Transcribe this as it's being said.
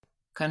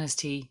Cunas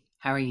T,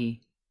 how are ye?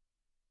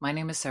 My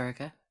name is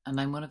Serica, and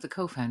I'm one of the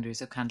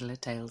co-founders of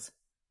Candlelit Tales.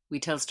 We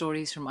tell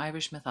stories from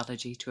Irish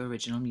mythology to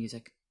original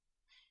music.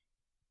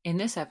 In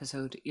this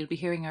episode, you'll be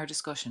hearing our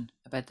discussion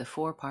about the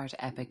 4-part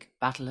epic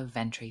Battle of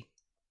Ventry,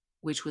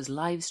 which was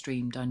live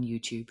streamed on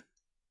YouTube.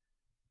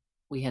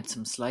 We had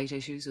some slight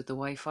issues with the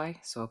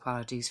Wi-Fi, so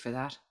apologies for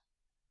that.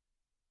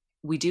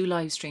 We do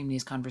live stream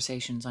these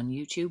conversations on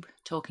YouTube,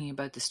 talking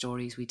about the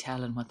stories we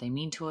tell and what they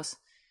mean to us.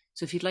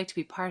 So if you'd like to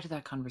be part of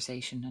that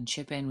conversation and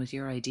chip in with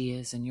your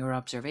ideas and your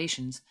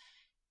observations,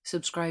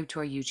 subscribe to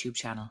our YouTube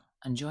channel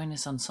and join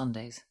us on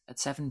Sundays at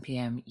 7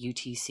 p.m.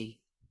 UTC.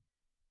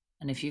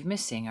 And if you've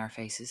missed seeing our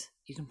faces,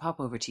 you can pop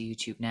over to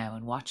YouTube now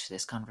and watch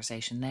this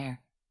conversation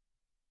there.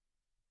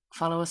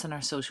 Follow us on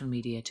our social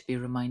media to be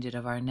reminded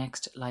of our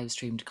next live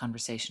streamed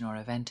conversation or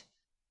event,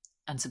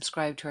 and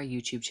subscribe to our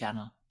YouTube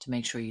channel to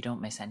make sure you don't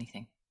miss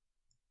anything.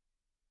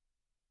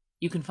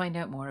 You can find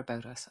out more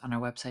about us on our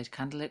website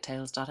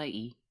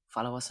candlelittales.ie.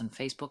 Follow us on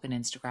Facebook and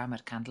Instagram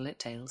at Candlelit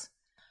Tales.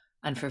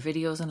 And for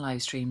videos and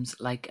live streams,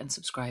 like and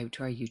subscribe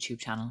to our YouTube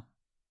channel.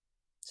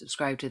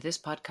 Subscribe to this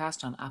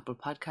podcast on Apple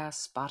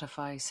Podcasts,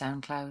 Spotify,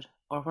 SoundCloud,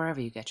 or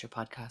wherever you get your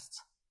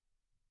podcasts.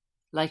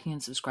 Liking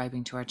and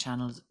subscribing to our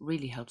channels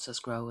really helps us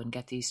grow and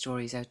get these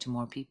stories out to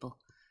more people.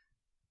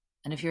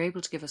 And if you're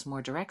able to give us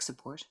more direct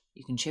support,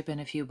 you can chip in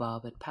a few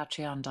bob at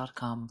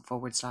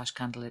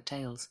patreon.com/Candlelit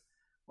Tales,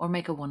 or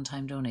make a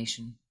one-time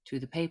donation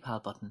through the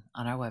PayPal button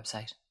on our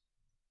website.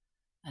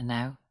 And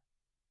now,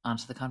 on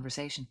to the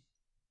conversation.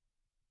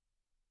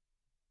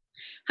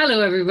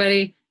 Hello,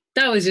 everybody.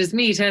 That was just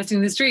me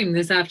testing the stream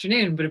this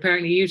afternoon, but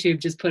apparently YouTube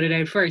just put it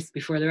out first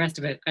before the rest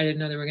of it. I didn't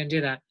know they were going to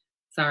do that.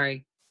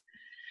 Sorry.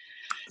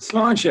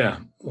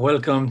 Sláinte,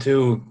 welcome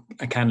to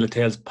a Candlelit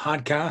Tales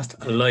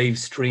podcast, a live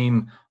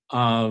stream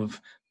of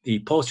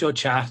the post-show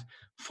chat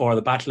for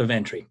the Battle of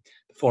Ventry.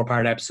 The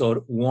 4-part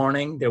episode.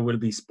 Warning, there will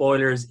be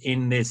spoilers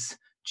in this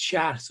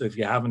chat, so if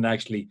you haven't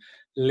actually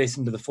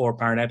listened to the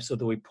 4-part episode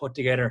that we put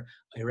together,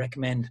 I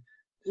recommend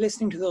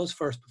listening to those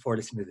first before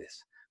listening to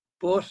this.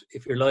 But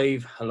if you're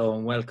live, hello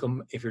and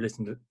welcome. If you're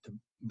listening to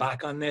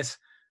back on this,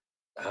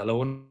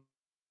 hello and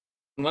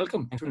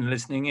welcome. Thanks for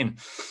listening in.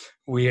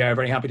 We are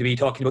very happy to be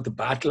talking about the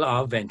Battle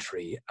of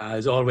Ventry.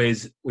 As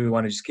always, we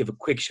want to just give a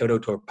quick shout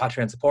out to our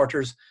Patreon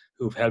supporters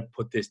who've helped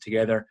put this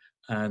together,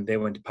 and they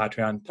went to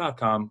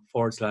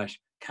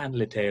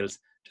patreon.com/Candlelit Tales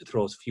to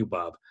throw us a few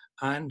bob,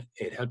 and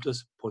it helped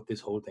us put this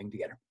whole thing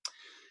together.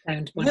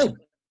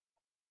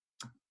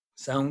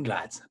 Sound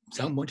lads.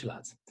 Sound bunch of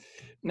lads.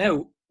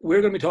 Now,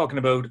 we're going to be talking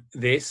about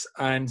this,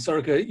 and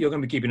Sorka, you're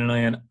going to be keeping an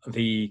eye on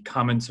the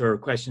comments or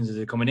questions as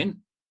they're coming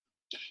in.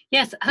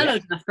 Yes. Hello,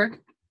 Jasper.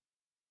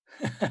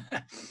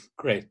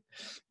 Great.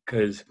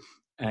 Because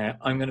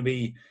I'm going to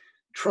be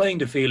trying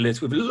to feel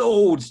this. We've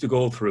loads to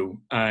go through,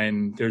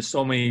 and there's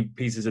so many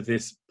pieces of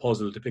this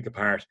puzzle to pick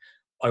apart.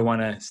 I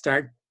want to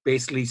start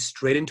basically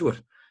straight into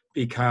it,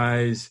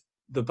 because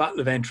the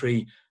Battle of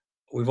Ventry,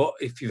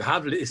 if you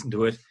have listened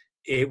to it,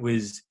 it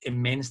was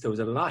immense. There was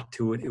a lot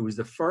to it. It was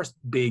the first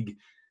big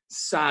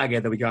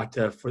saga that we got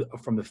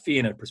from the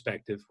Fianna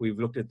perspective. We've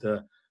looked at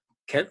the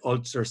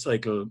Ulster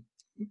cycle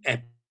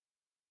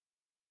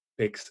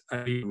epics,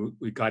 and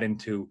we got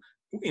into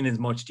in as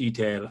much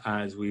detail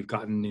as we've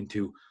gotten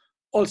into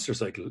Ulster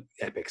cycle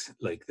epics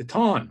like the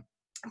Táin.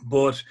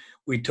 But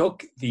we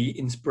took the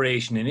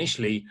inspiration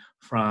initially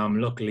from,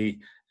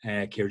 luckily,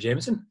 Ciara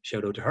Jameson,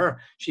 shout out to her.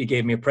 She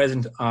gave me a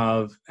present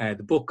of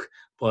the book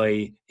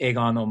by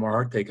Eoghan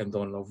O'Mahony and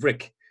Donal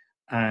Vrick,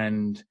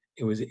 and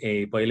it was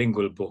a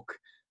bilingual book.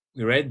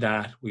 We read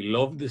that, we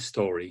loved the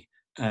story,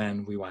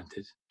 and we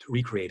wanted to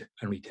recreate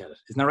and retell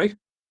it. Isn't that right?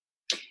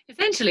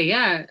 Essentially,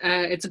 yeah.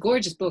 It's a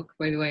gorgeous book,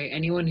 by the way.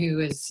 Anyone who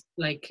has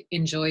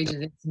enjoyed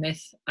this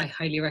myth, I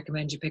highly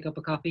recommend you pick up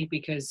a copy,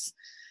 because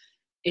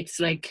it's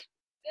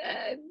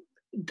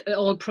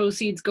all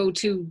proceeds go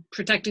to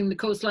protecting the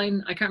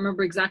coastline. I can't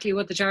remember exactly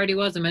what the charity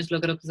was. I meant to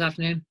look it up this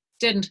afternoon.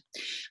 Didn't.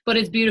 But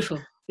it's beautiful.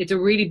 It's a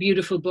really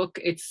beautiful book.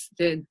 It's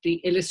the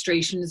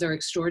illustrations are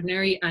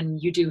extraordinary,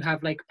 and you do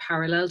have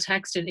parallel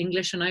text in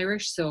English and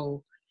Irish.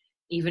 So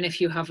even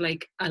if you have a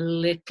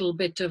little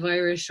bit of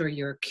Irish, or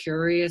you're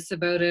curious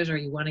about it, or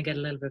you want to get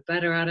a little bit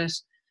better at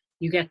it,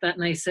 you get that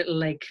nice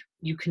little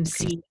you can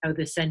see how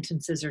the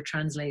sentences are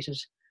translated,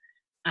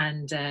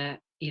 and the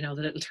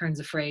little turns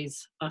of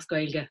phrase, as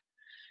Gaeilge.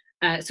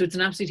 So it's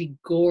an absolutely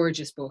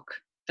gorgeous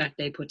book that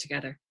they put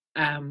together.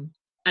 And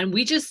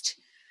we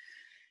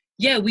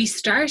we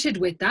started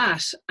with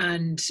that,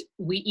 and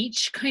we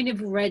each kind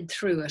of read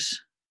through it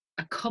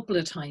a couple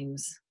of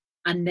times.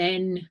 And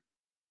then,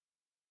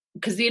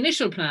 because the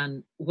initial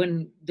plan,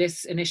 when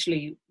this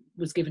initially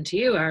was given to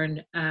you,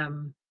 Aaron,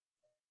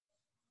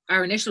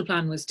 our initial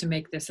plan was to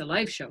make this a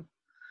live show.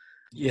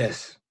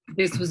 Yes.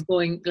 This was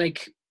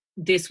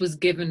this was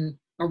given,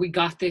 or we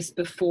got this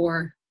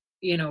before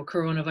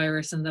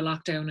coronavirus and the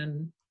lockdown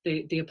and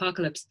the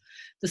apocalypse,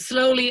 the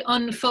slowly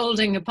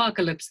unfolding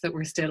apocalypse that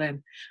we're still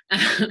in.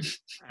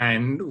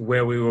 And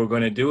where we were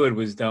going to do it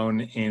was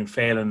down in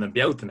Phelan and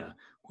Bealtaine,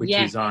 which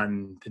is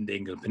on the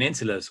Dingle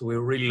Peninsula. So we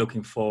were really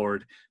looking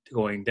forward to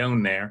going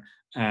down there.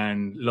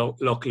 And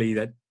luckily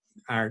that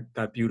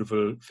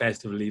beautiful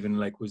festival even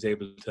was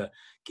able to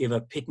give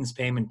a pittance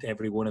payment to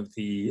every one of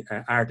the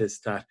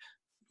artists that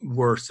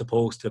were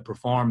supposed to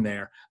perform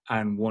there,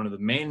 and one of the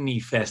many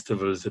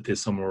festivals that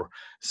this summer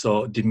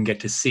didn't get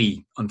to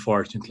see,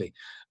 unfortunately.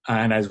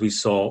 And as we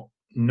saw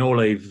no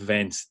live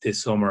events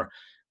this summer,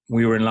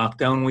 we were in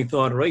lockdown. We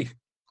thought, right,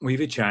 we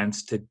have a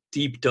chance to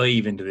deep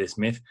dive into this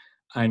myth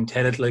and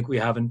tell it like we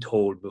haven't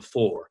told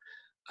before,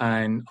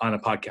 and on a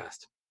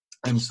podcast.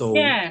 And so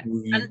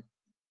and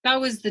that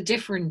was the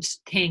different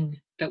thing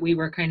that we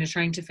were kind of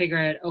trying to figure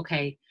out.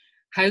 Okay,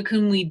 how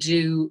can we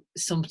do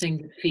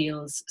something that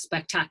feels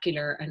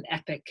spectacular and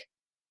epic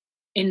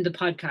in the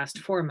podcast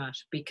format?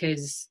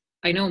 Because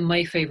I know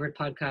my favorite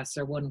podcasts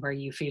are one where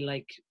you feel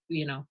like,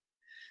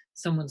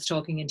 someone's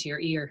talking into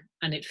your ear,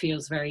 and it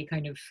feels very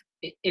kind of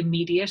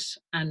immediate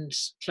and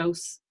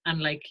close.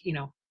 And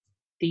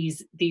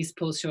these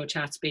post-show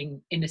chats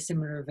being in a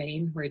similar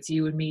vein, where it's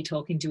you and me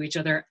talking to each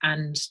other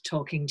and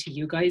talking to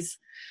you guys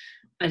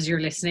as you're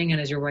listening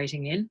and as you're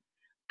writing in.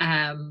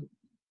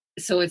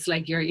 So it's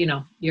like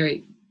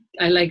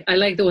I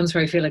like the ones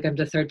where I feel like I'm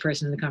the third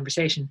person in the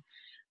conversation.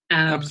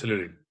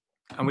 Absolutely.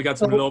 And we got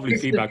some lovely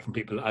feedback from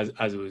people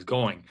as it was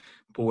going.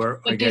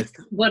 But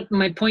what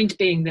my point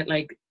being that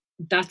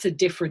that's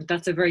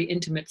a very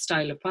intimate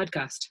style of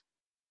podcast.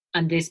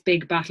 And this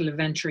big Battle of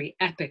Entry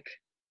epic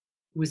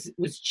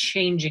was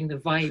changing the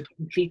vibe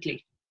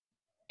completely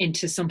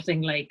into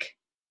something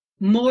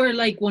more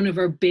like one of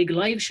our big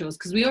live shows,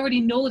 because we already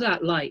know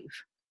that live.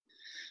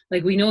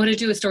 We know how to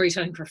do a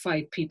storytelling for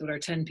 5 people or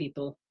 10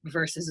 people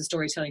versus a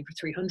storytelling for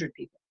 300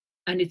 people.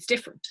 And it's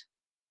different.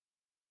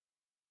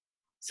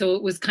 So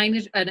it was kind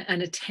of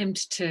an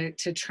attempt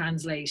to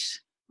translate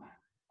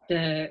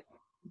the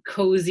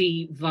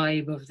cozy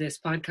vibe of this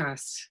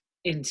podcast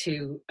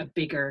into a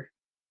bigger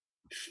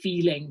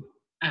feeling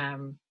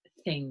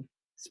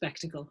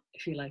spectacle,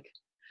 if you like.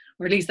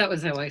 Or at least that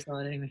was how I saw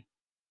it anyway.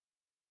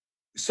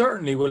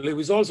 Certainly. Well, it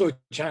was also a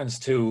chance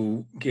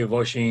to give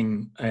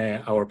Oisín,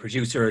 our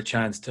producer, a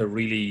chance to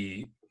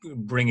really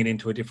bring it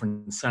into a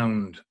different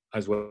sound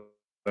as well.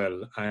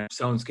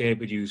 Soundscape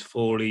would use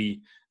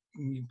Foley,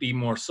 be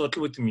more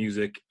subtle with the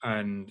music,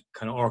 and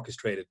kind of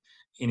orchestrate it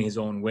in his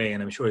own way.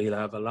 And I'm sure he'll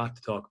have a lot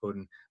to talk about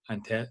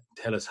and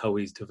tell us how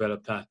he's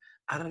developed that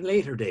at a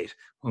later date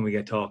when we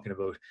get talking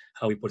about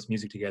how he puts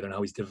music together and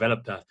how he's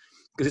developed that.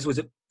 Because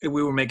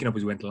we were making up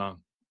as we went along.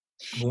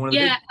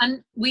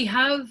 And we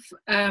have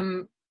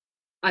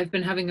I've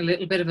been having a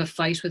little bit of a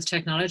fight with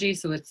technology,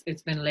 so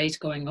it's been late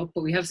going up,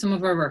 but we have some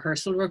of our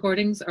rehearsal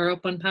recordings are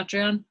up on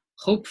Patreon,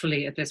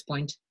 hopefully at this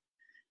point.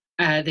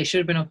 They should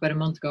have been up about a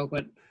month ago,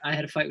 but I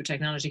had a fight with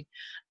technology.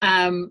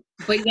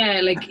 But yeah,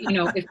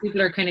 if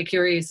people are kind of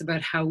curious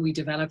about how we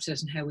developed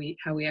it and how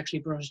we actually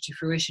brought it to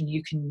fruition,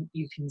 you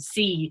can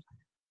see,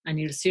 and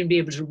you'll soon be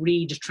able to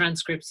read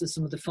transcripts of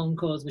some of the phone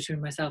calls between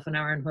myself and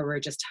Aaron, where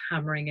we're just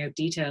hammering out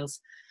details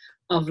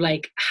of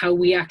how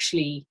we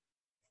actually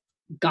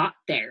got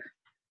there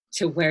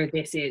to where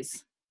this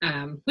is,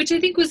 which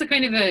I think was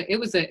it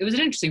was an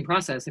interesting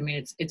process. I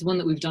mean, it's one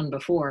that we've done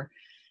before,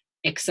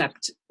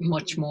 except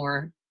much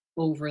more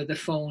over the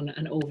phone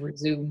and over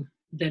Zoom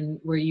than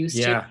we're used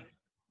to. Yeah,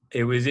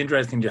 it was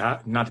interesting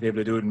not to be able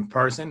to do it in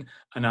person,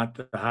 and not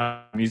to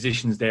have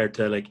musicians there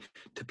to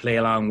play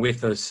along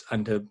with us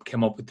and to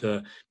come up with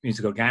the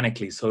music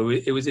organically. So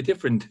it was a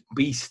different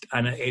beast,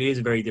 and it is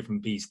a very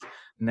different beast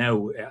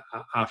now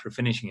after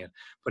finishing it.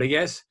 But I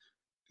guess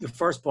the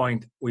first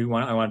point I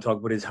want to talk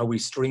about is how we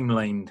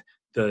streamlined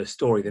the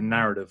story, the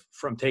narrative,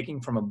 from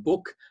taking from a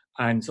book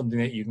and something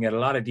that you can get a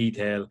lot of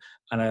detail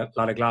and a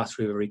lot of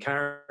glossary of every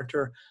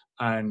character,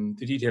 and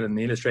the detail and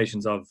the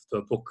illustrations of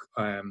the book,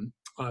 Cion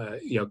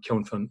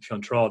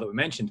Fionntrá that we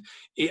mentioned,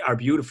 are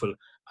beautiful,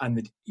 and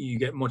that you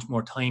get much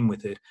more time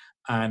with it.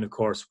 And of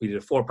course, we did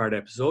a 4-part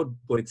episode,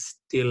 but it's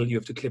still, you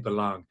have to clip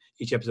along.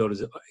 Each episode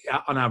is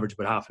on average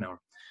about half an hour.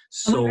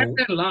 So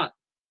that's a lot,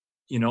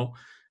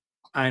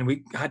 and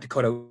we had to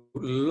cut out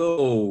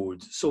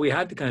loads. So we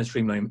had to kind of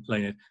streamline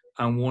it.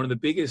 And one of the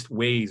biggest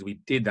ways we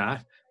did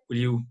that, will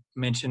you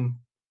mention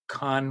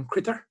Con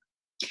Critter?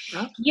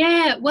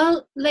 Yeah,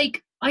 well,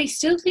 I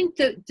still think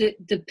that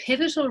the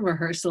pivotal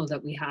rehearsal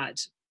that we had,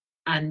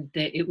 and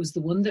it was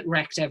the one that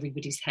wrecked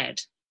everybody's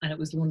head, and it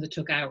was the one that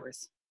took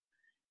hours,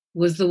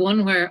 was the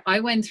one where I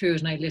went through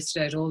it and I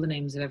listed out all the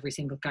names of every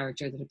single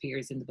character that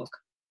appears in the book.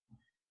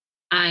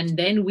 And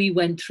then we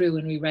went through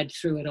and we read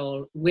through it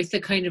all with a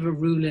kind of a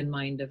rule in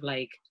mind of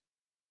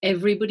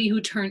everybody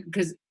who turned,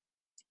 because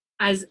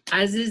as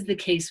is the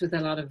case with a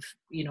lot of,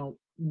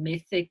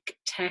 mythic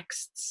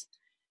texts,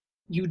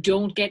 you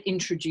don't get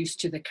introduced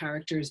to the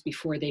characters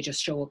before they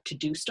just show up to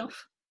do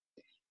stuff.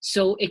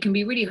 So it can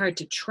be really hard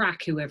to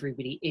track who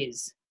everybody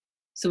is.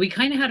 So we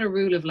kind of had a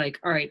rule of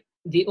all right,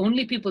 the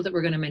only people that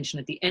we're going to mention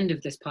at the end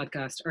of this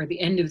podcast or the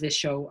end of this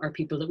show are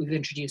people that we've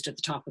introduced at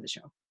the top of the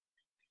show.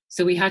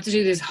 So we had to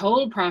do this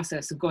whole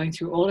process of going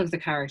through all of the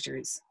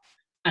characters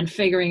and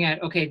figuring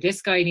out, okay,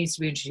 this guy needs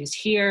to be introduced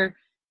here.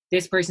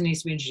 this person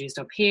needs to be introduced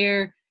up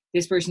here.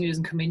 This person who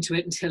doesn't come into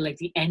it until like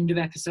the end of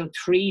episode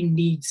 3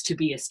 needs to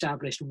be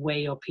established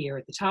way up here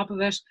at the top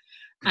of it.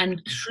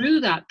 And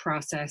through that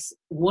process,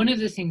 one of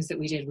the things that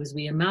we did was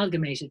we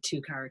amalgamated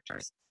 2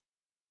 characters,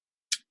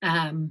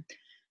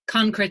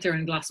 Con Crither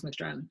and Glas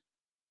McDrown,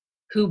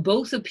 who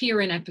both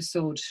appear in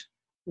episode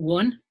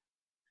 1.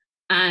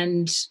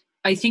 And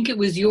I think it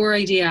was your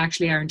idea,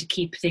 actually, Aaron, to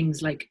keep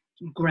things like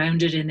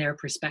grounded in their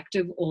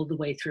perspective all the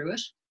way through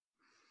it,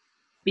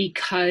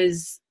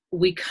 because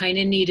we kind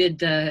of needed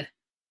the,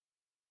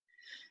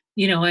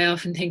 you know, I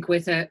often think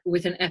with an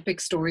epic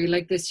story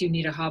like this, you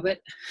need a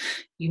hobbit.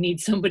 You need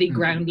somebody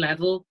ground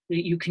level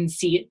that you can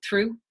see it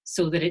through,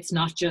 so that it's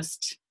not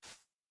just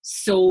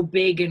so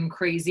big and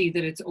crazy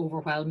that it's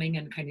overwhelming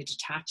and kind of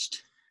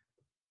detached.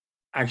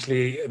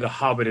 Actually, the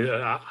Hobbit,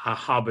 a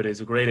Hobbit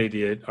is a great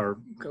idea or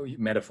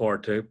metaphor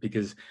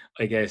because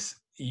I guess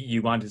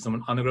you wanted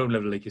someone on the ground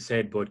level, like you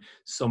said, but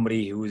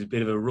somebody who is a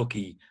bit of a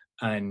rookie,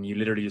 and you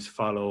literally just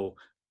follow.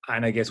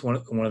 And I guess one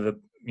of the,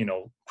 you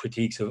know,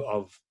 critiques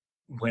of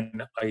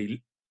when I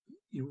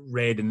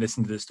read and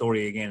listened to the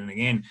story again and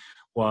again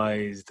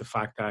was the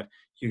fact that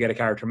you get a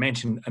character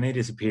mentioned and they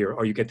disappear,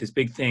 or you get this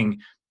big thing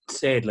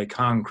said, like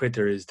Con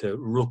Crither is the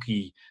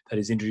rookie that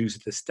is introduced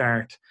at the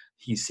start.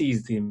 He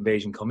sees the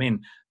invasion come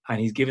in and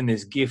he's given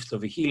this gift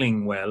of a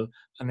healing well,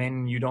 and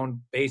then you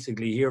don't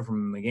basically hear from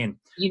him again.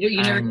 You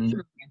never hear from him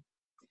again.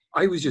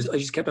 I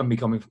just kept on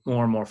becoming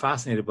more and more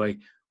fascinated by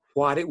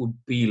what it would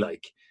be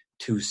like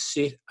to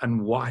sit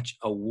and watch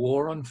a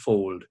war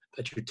unfold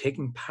that you're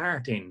taking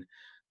part in,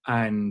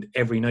 and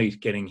every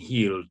night getting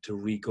healed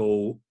to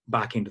go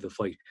back into the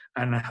fight,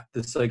 and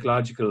the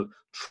psychological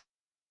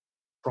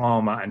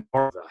trauma and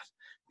all of that,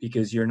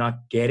 because you're not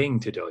getting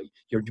to die,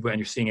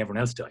 you're seeing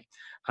everyone else die.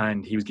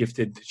 And he was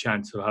gifted the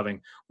chance of having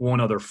one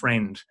other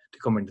friend to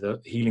come into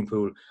the healing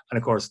pool, and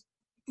of course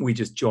we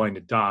just joined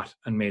a dot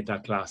and made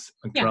that Glas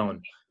McDrown. Yeah,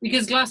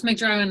 because Glas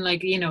McDrown,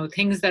 like, you know,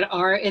 things that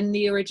are in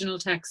the original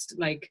text,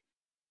 like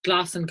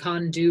Glas and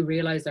Con do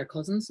realize they're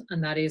cousins,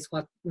 and that is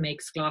what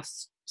makes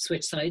Glas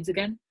switch sides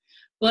again.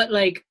 But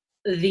like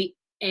the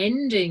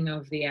ending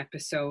of the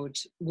episode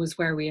was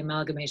where we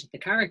amalgamated the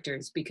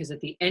characters, because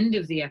at the end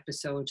of the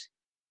episode,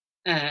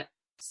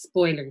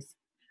 spoilers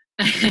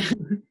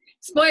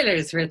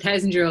spoilers for A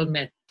 1,000-Year-Old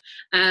Myth,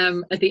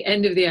 at the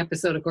end of the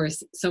episode, of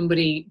course,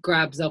 somebody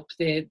grabs up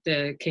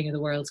the King of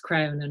the World's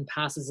crown and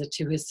passes it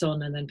to his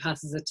son, and then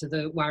passes it to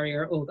the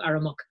warrior of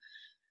Aramuk.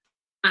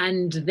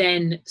 And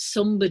then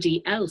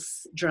somebody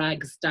else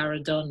drags Dara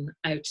Dunn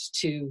out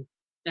to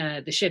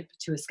the ship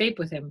to escape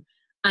with him.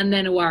 And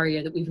then a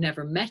warrior that we've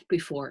never met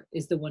before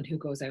is the one who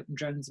goes out and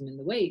drowns him in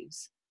the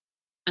waves.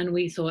 And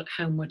we thought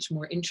how much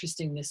more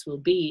interesting this will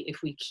be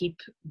if we keep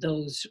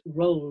those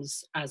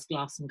roles as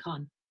Glas and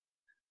Con,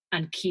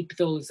 and keep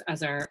those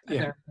as our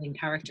main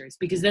characters,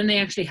 because then they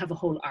actually have a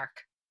whole arc.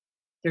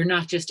 They're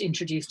not just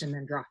introduced and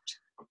then dropped.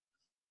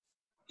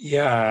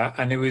 Yeah,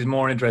 and it was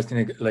more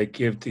interesting, like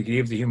give the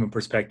human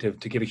perspective,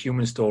 to give a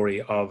human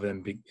story of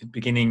them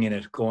beginning in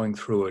it, going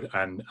through it,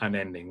 and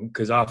ending.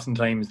 Because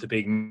oftentimes the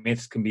big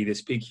myths can be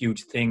this big,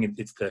 huge thing.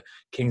 It's the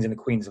kings and the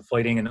queens of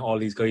fighting, and all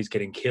these guys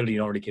getting killed. You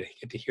don't really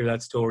get to hear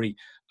that story,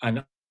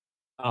 and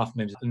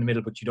often it's in the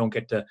middle, but you don't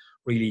get to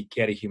really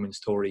get a human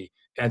story.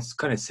 It's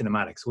kind of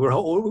cinematic.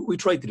 So we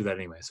tried to do that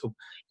anyway. So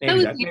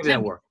maybe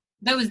that worked.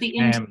 That was the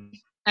intent.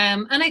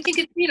 And I think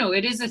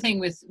it is a thing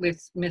with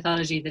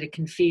mythology that it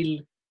can feel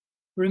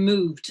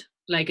removed,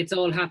 like it's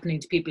all happening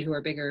to people who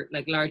are bigger,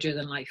 like larger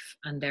than life,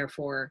 and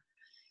therefore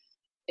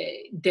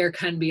there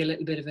can be a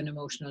little bit of an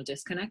emotional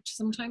disconnect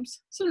sometimes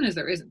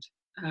there isn't,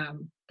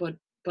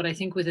 but I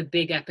think with a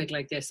big epic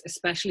like this,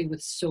 especially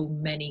with so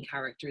many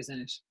characters in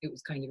it, it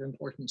was kind of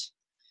important.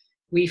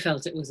 We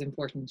felt it was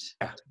important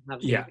to have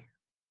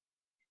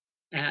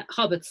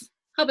hobbits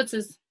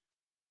is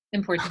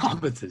important.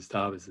 Hobbits is. The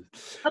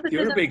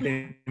other big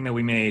thing that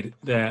we made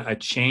a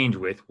change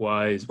with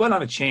was, well,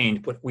 not a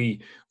change, but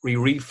we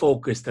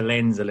refocused the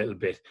lens a little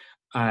bit.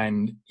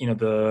 And, you know,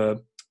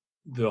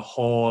 the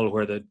hall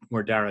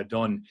where Dara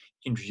Dunn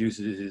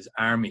introduces his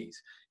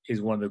armies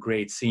is one of the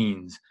great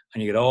scenes.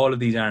 And you get all of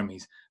these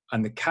armies,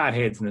 and the cat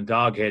heads and the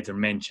dog heads are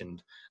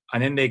mentioned.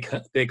 And then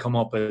they come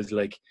up as,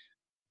 like,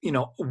 you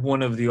know,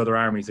 one of the other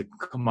armies that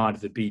come onto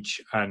the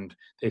beach and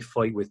they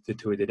fight with the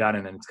Tuatha Dé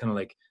Danann, and it's kind of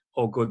like,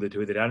 oh, good, the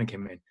Tuatha Dé Danann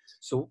came in.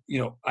 So, you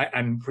know,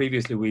 and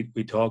previously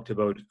we talked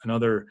about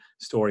another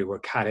story where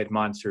cat-head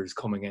monsters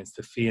come against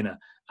the Fianna,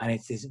 and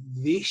it's this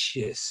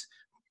vicious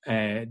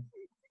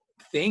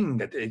thing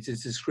that it's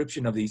a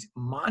description of these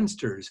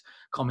monsters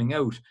coming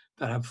out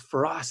that have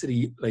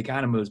ferocity like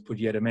animals, but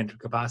yet a mental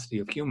capacity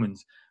of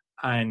humans.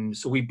 And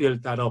so we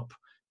built that up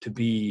to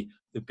be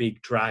the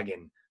big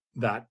dragon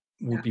that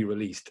would be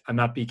released, and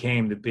that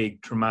became the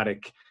big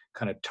dramatic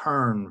kind of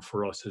turn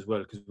for us as well,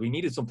 because we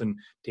needed something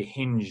to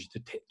hinge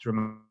the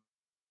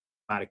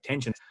dramatic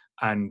tension.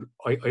 And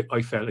I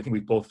think we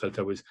both felt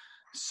there was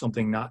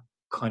something not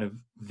kind of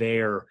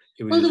there.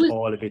 It was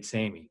all a bit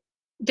samey.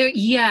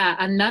 Yeah,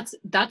 and that's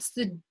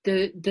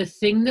the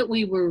thing that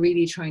we were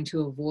really trying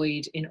to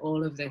avoid in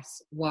all of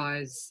this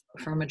was,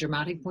 from a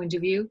dramatic point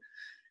of view,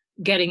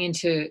 getting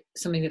into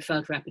something that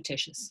felt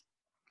repetitious.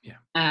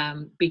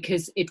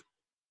 Because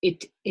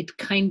it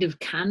kind of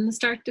can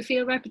start to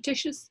feel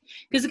repetitious.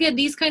 Because again,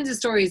 these kinds of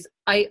stories,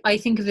 I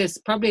think of this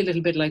probably a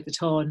little bit like the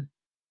Tone.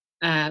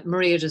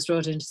 Maria just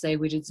wrote in to say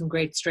we did some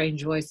great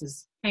strange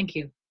voices. Thank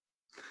you.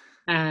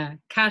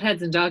 Cat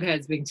heads and dog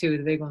heads being two of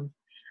the big ones.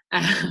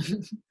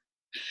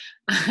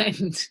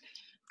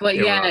 But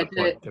they yeah,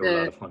 were a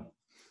lot of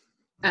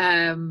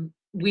fun.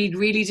 We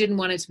really didn't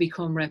want it to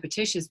become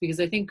repetitious, because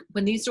I think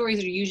when these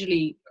stories are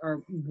usually,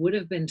 or would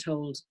have been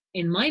told,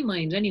 in my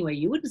mind anyway,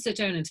 you wouldn't sit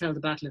down and tell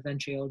the Battle of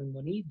Ventry all in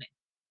one evening.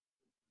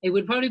 It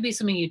would probably be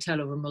something you tell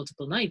over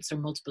multiple nights or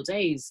multiple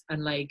days,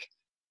 and like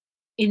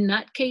in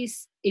that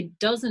case, it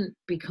doesn't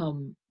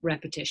become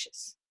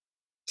repetitious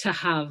to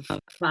have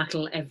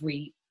battle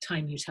every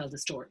time you tell the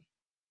story,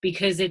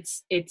 because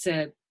it's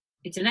an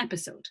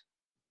episode.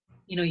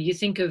 You know, you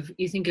think of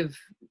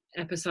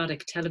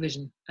episodic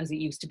television as it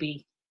used to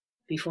be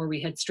before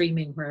we had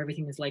streaming, where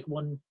everything is like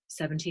one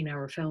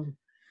 17-hour film.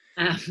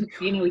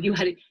 You know, you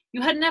had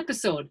an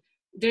episode.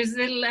 There's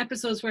little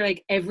episodes where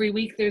like every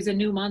week there's a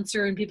new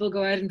monster and people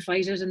go out and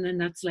fight it, and then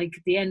that's like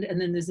the end,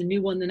 and then there's a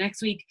new one the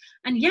next week.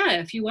 And yeah,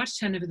 if you watch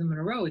 10 of them in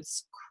a row,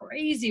 it's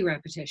crazy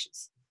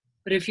repetitious.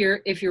 But if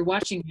you're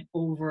watching it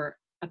over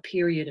a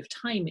period of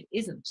time, it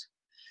isn't.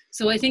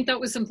 So I think that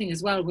was something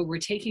as well, where we're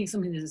taking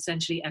something that's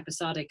essentially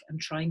episodic and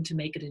trying to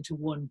make it into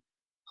one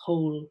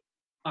whole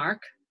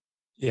arc.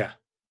 Yeah.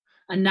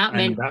 And that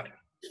meant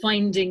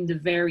finding the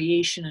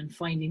variation and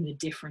finding the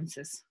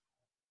differences.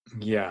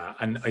 Yeah,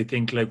 and I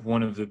think like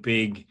one of the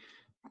big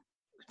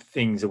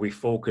things that we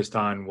focused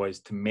on was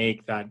to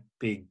make that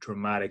big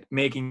dramatic,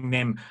 making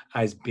them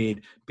as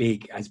big,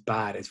 as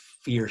bad, as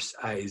fierce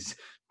as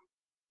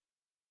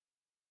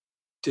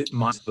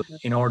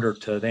in order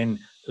to then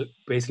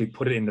basically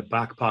put it in the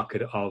back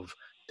pocket of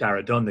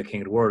Dara Dunn, the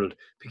King of the World,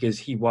 because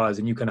he was,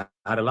 and you kind of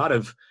had a lot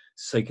of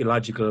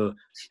psychological,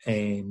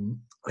 I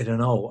don't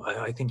know,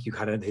 I think you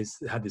had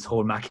this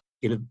whole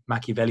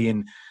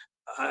Machiavellian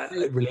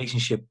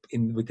relationship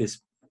with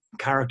this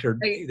character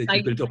that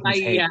you built up in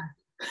his head.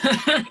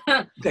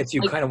 Yeah. That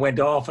you kind of went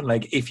off and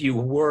like, if you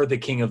were the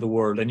king of the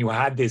world and you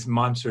had this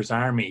monstrous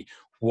army,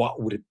 what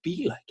would it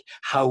be like?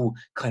 How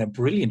kind of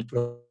brilliant,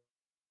 but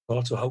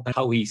also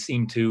how he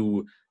seemed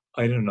to,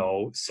 I don't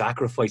know,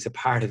 sacrifice a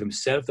part of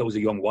himself that was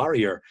a young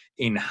warrior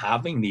in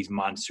having these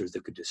monsters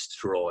that could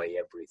destroy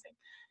everything.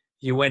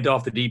 You went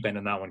off the deep end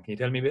on that one. Can you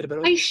tell me a bit about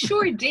it? I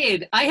sure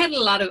did. I had a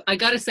lot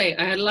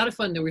of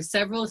fun. There were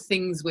several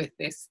things with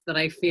this that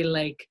I feel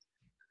like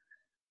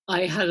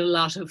I had a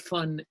lot of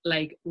fun,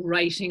 like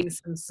writing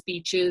some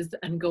speeches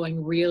and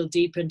going real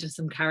deep into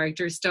some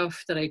character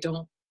stuff that I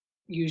don't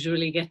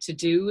usually get to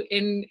do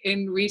in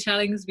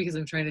retellings, because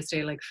I'm trying to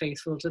stay like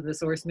faithful to the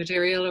source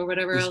material or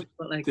whatever else.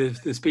 But like the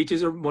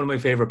speeches are one of my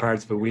favorite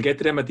parts, but we'll get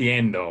to them at the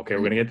end though. Okay,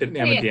 we're gonna get to them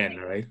at the end,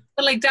 all right?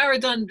 But like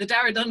the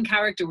Dara Dunn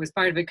character was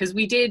part of it, because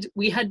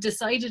we had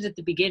decided at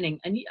the beginning,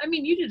 and I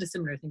mean you did a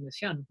similar thing with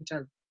Fionn, which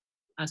I'll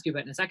ask you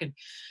about in a second.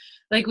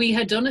 Like we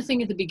had done a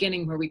thing at the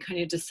beginning where we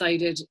kind of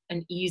decided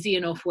an easy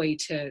enough way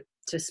to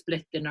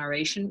split the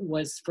narration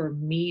was for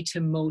me to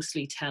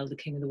mostly tell the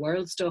King of the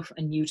World stuff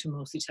and you to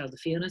mostly tell the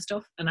Fiona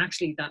stuff. And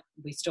actually that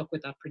we stuck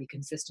with that pretty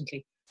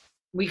consistently.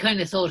 We kind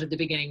of thought at the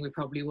beginning we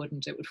probably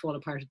wouldn't, it would fall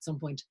apart at some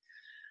point.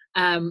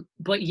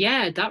 But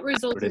yeah, that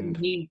resulted in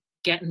me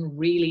getting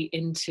really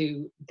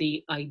into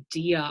the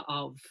idea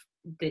of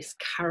this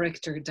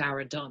character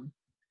Dara Dunn,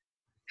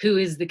 who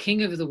is the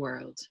King of the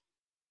World,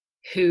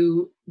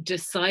 who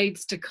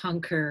decides to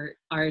conquer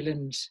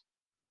Ireland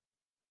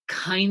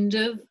kind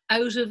of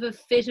out of a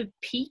fit of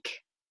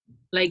pique.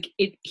 Like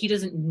he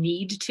doesn't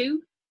need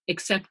to,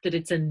 except that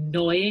it's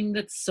annoying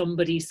that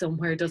somebody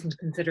somewhere doesn't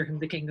consider him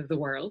the King of the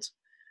World,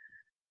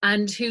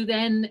 and who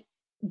then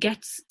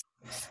gets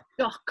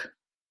stuck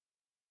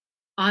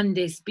on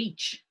this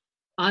beach,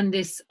 on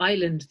this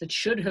island that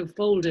should have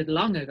folded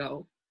long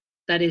ago,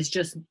 that is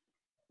just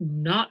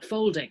not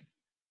folding.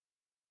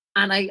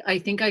 And I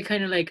think I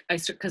kind of like,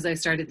 because I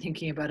started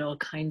thinking about all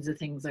kinds of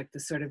things, like the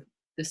sort of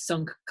the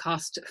sunk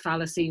cost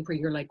fallacy, where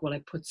you're like, well,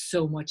 I put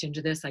so much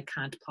into this, I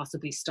can't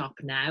possibly stop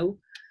now.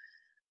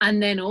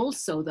 And then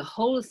also the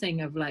whole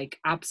thing of like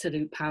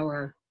absolute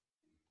power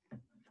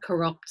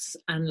corrupts,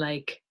 and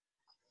like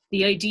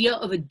the idea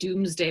of a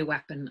doomsday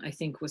weapon, I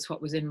think, was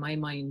what was in my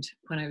mind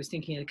when I was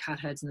thinking of the cat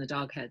heads and the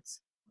dog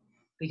heads,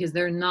 because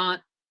they're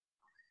not,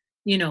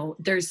 you know,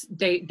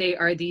 they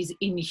are these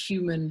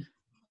inhuman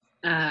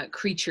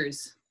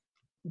creatures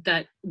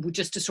that would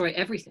just destroy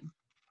everything,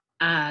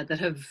 that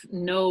have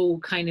no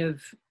kind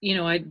of, you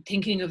know, I'm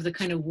thinking of the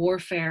kind of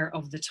warfare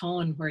of the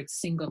Tone, where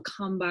it's single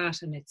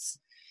combat and it's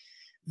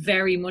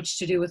very much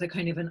to do with a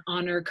kind of an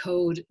honor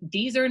code.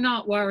 These are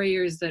not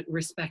warriors that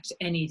respect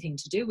anything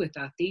to do with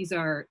that. These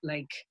are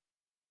like,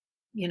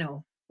 you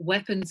know,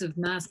 weapons of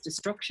mass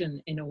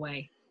destruction in a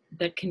way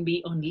that can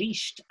be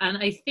unleashed. And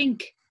I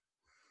think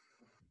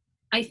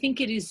I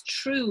think it is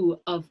true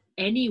of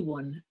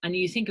anyone, and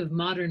you think of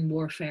modern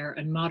warfare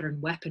and modern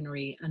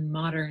weaponry and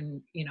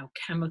modern,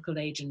 chemical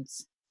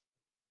agents.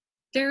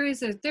 There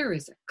is a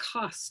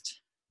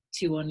cost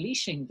to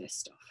unleashing this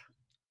stuff,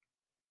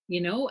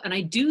 and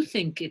I do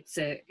think it's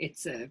a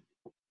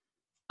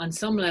on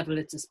some level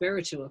it's a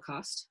spiritual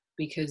cost,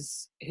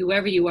 because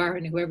whoever you are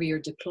and whoever you're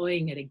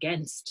deploying it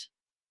against,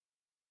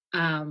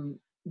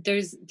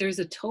 there's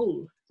a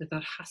toll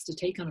that has to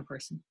take on a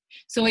person.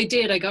 So I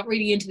got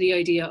really into the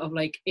idea of,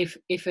 like, if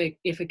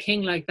a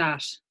king like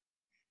that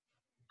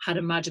had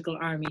a magical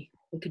army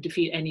that could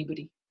defeat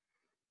anybody,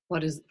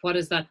 what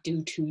does that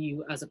do to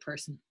you as a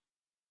person?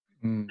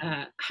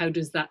 How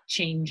does that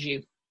change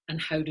you, and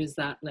how does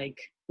that, like,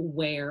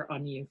 wear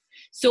on you?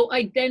 So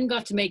I then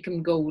got to make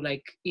him go,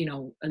 like,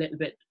 a little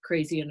bit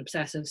crazy and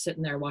obsessive,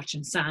 sitting there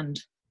watching sand.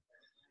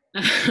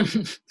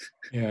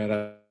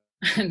 Yeah,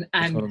 and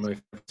that's one of my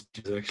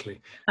favorites,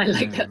 actually. I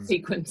like that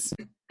sequence.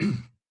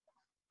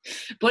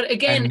 But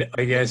again, and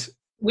I guess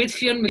with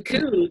Fionn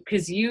McCool,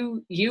 because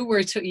you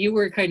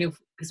were kind of,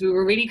 because we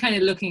were really kind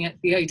of looking at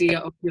the idea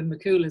of Fionn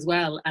McCool as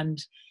well, and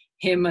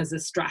him as a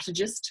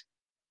strategist.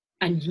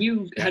 And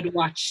you had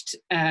watched,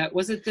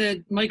 was it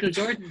the Michael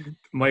Jordan?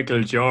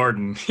 Michael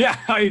Jordan. Yeah,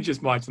 I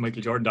just watched the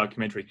Michael Jordan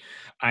documentary,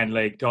 and,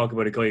 like, talk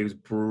about a guy who's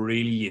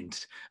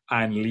brilliant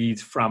and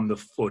leads from the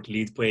foot,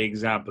 leads by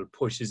example,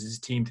 pushes his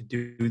team to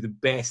do the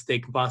best they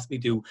can possibly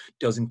do,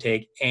 doesn't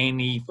take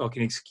any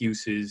fucking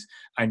excuses,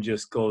 and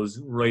just goes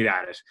right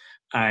at it.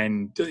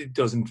 And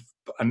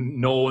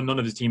none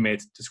of his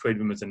teammates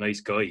described him as a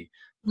nice guy,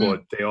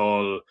 but they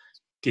all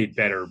did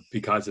better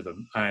because of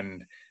him.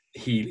 And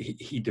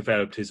he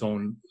developed his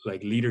own,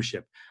 like,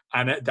 leadership,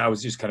 and that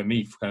was just kind of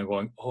me kind of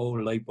going,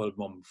 light bulb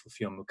moment for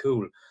Fionn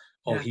McCool.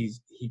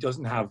 He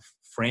doesn't have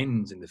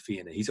friends in the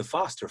Fianna. He's a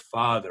foster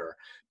father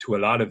to a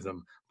lot of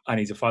them, and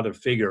he's a father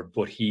figure,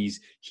 but he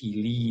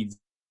leads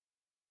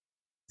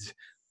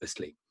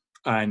honestly,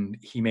 and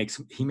he makes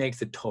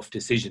the tough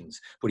decisions,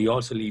 but he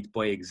also leads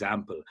by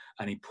example,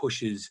 and he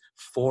pushes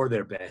for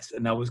their best.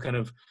 And that was kind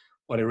of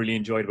what I really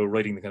enjoyed about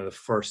writing the kind of the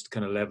first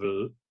kind of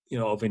level,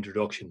 of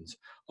introductions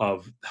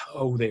of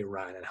how they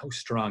ran and how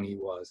strong he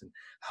was and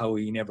how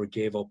he never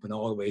gave up and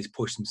always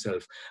pushed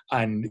himself.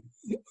 And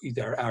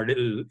there are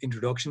little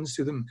introductions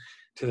to them,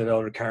 to the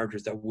other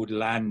characters that would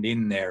land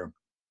in there.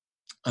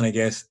 And I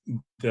guess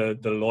the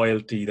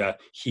loyalty that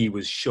he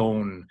was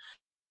shown,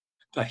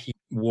 that he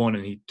won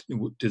and he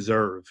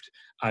deserved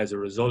as a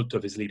result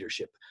of his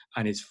leadership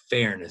and his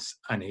fairness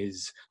and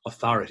his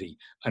authority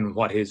and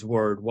what his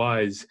word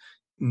was.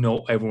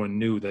 Everyone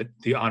knew that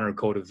the honor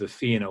code of the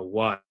Fianna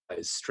was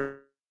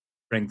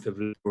strength of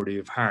liberty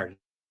of heart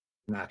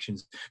and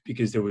actions,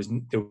 because there was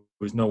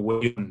no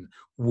way one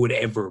would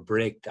ever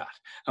break that.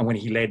 And when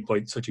he led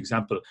by such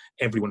example,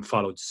 everyone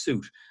followed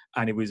suit.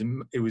 And it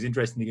was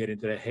interesting to get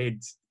into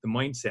the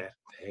mindset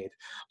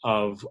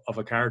of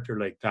a character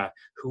like that,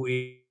 who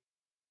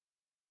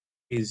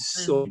is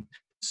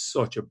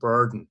such a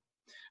burden,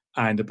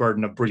 and a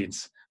burden of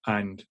brilliance,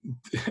 and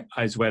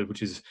as well,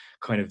 which is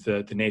kind of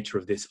the nature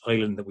of this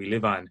island that we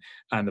live on,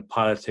 and the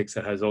politics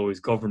that has always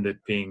governed it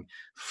being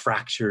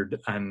fractured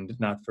and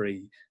not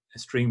very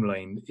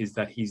streamlined, is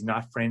that he's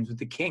not friends with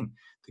the king.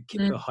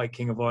 The High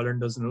King of Ireland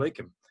doesn't like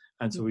him,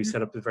 and so we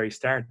set up at the very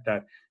start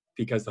that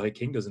because the High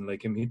King doesn't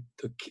like him,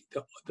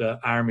 the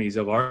armies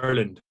of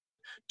Ireland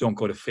don't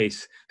go to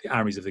face the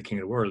armies of the King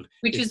of the world.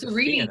 Which is a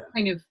really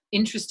kind of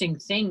interesting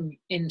thing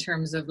in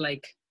terms of,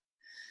 like,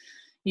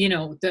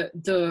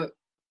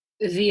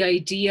 the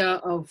idea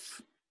of,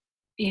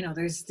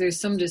 there's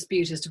some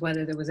dispute as to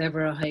whether there was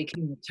ever a High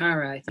King of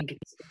Tara. I think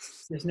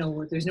there's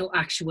no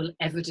actual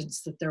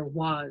evidence that there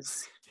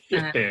was,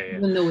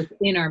 even though it's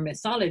in our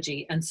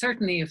mythology. And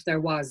certainly if there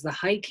was, the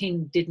High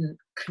King didn't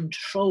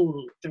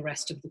control the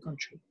rest of the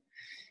country.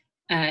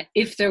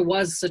 If there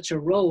was such a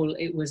role,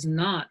 it was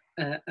not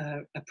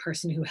a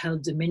person who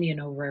held dominion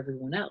over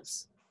everyone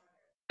else.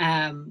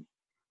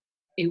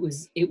 It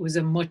was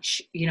a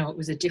much, it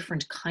was a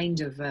different kind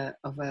of a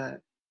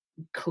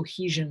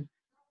cohesion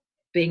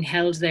being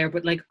held there.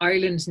 But, like,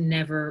 Ireland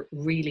never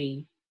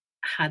really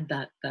had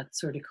that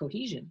sort of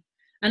cohesion,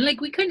 and,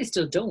 like, we kind of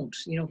still don't.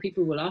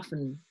 People will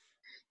often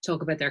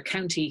talk about their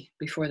county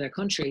before their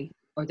country,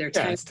 or their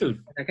town before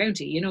their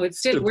county. We're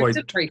still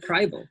very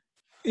tribal.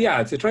 Yeah,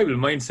 it's a tribal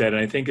mindset, and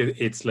I think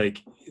it's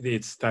like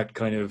it's that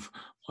kind of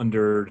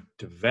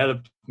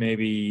underdeveloped,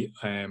 maybe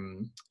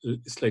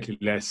slightly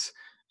less,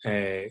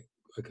 I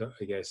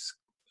guess,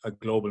 a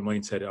global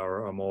mindset,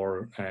 or a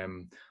more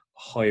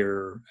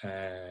higher,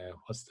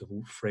 what's the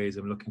phrase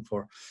I'm looking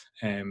for?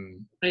 I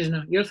don't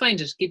know. You'll find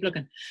it. Keep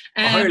looking.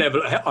 A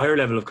higher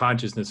level of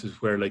consciousness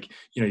is where, like,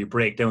 you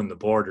break down the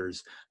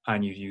borders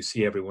and you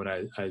see everyone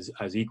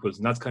as equals,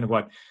 and that's kind of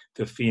what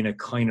the Fianna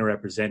kind of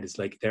represent. It's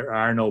like there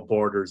are no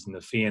borders in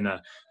the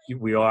Fianna.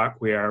 We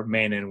are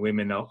men and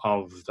women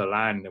of the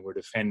land, and we're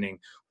defending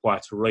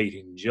what's right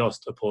and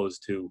just,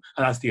 opposed to,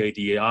 and that's the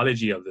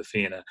ideology of the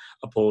Fianna,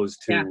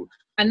 opposed to,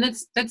 and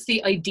that's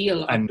the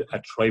ideal and a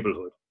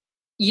tribalhood.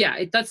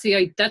 that's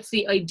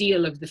the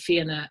ideal of the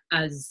Fianna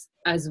as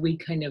we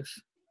kind of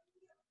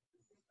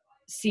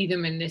see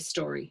them in this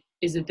story,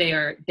 is that they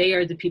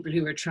are the people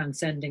who are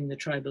transcending the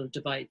tribal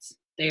divides.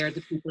 They are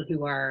the people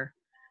who are,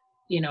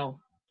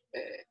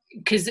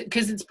 because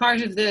it's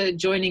part of the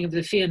joining of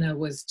the Fianna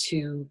was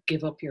to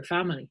give up your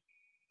family.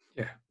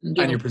 Yeah,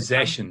 and your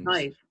possessions,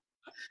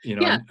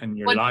 and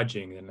your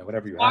lodging and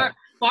whatever you have.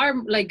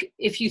 Like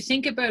if you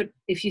think about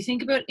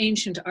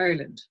ancient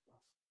Ireland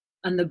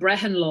and the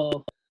Brehon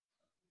law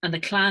and the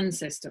clan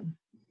system,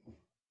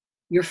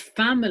 your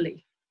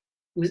family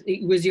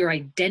was your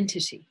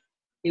identity.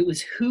 It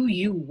was who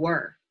you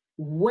were,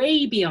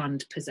 way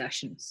beyond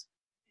possessions.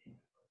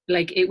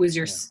 Like it was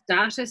your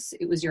status,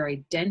 it was your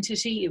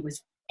identity, it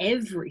was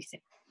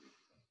everything.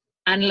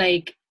 And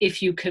like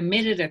if you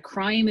committed a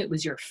crime, it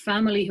was your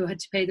family who had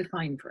to pay the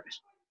fine for it.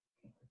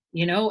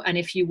 And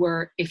if you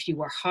were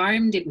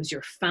harmed, it was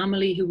your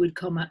family who would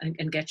come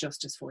and get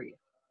justice for you.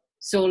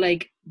 So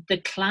like the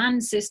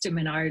clan system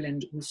in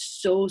Ireland was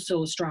so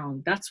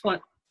strong. That's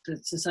what the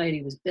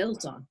society was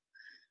built on.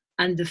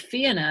 And the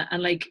Fianna,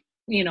 and like,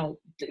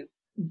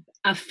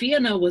 a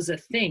Fianna was a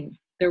thing.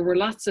 There were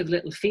lots of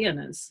little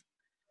Fiannas.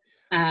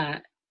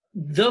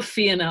 The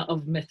Fianna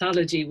of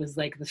mythology was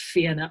like the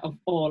Fianna of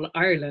all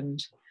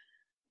Ireland.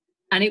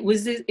 And it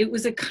was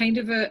a kind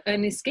of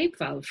an escape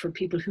valve for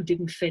people who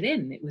didn't fit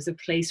in. It was a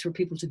place for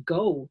people to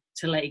go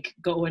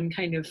and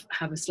kind of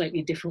have a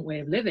slightly different way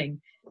of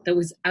living that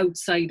was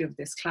outside of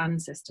this clan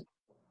system.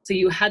 So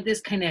you had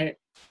this kind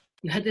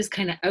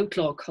of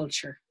outlaw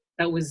culture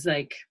that was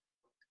like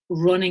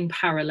running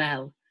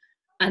parallel.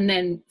 And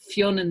then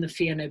Fionn and the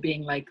Fianna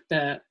being like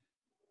the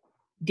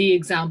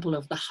example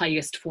of the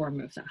highest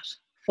form of that.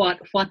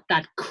 What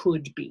that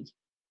could be,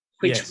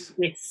 which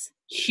is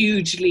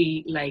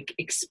hugely like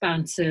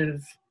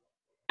expansive,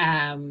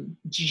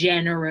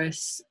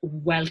 generous,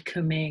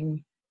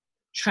 welcoming,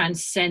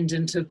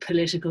 transcendent of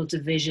political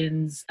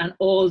divisions and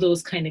all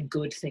those kind of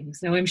good things.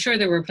 Now I'm sure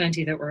there were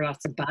plenty that were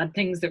lots of bad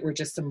things that were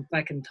just some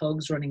fucking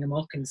thugs running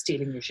amok and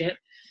stealing your shit.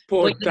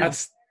 But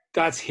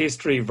that's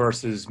history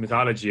versus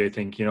mythology, I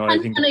think. I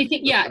think like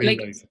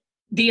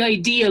the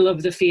ideal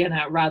of the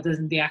Fianna rather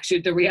than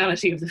the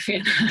reality of the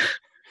Fianna.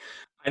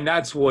 And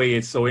that's why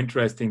it's so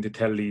interesting to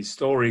tell these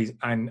stories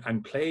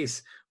and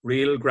place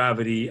real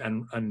gravity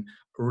and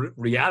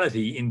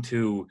reality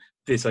into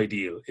this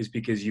ideal, is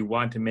because you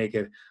want to make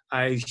it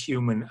as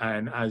human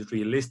and as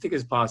realistic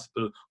as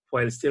possible,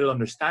 while still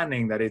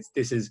understanding that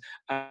this is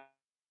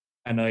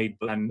an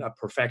ideal and a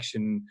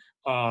perfection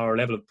or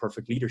level of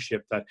perfect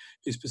leadership that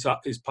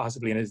is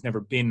possibly and has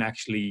never been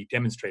actually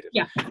demonstrated.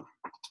 Yeah,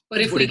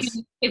 but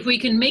if we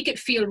can make it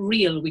feel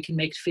real, we can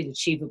make it feel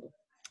achievable.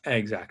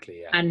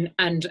 Exactly, yeah.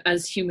 And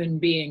as human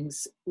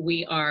beings,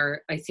 we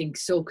are, I think,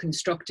 so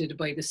constructed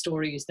by the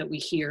stories that we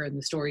hear and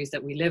the stories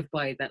that we live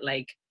by that,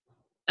 like,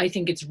 I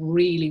think it's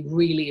really,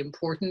 really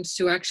important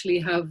to actually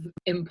have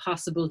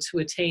impossible to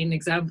attain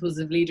examples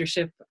of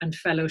leadership and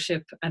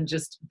fellowship and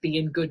just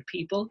being good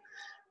people,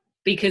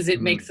 because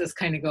it makes us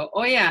kind of go,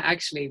 oh yeah,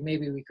 actually,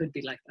 maybe we could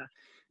be like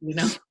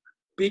that,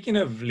 Speaking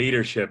of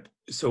leadership,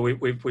 so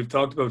we've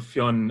talked about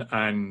Fionn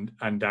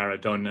and Dara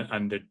Dunn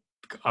and the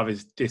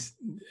obvious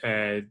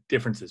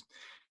differences.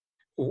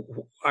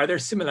 Are there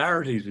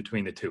similarities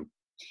between the two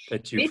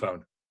that you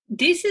found?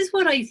 This is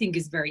what I think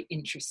is very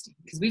interesting,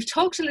 because we've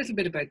talked a little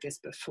bit about this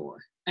before.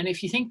 And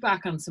if you think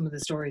back on some of the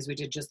stories we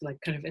did just like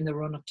kind of in the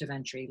run up to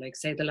Ventry, like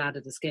say The Lad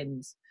of the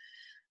Skins,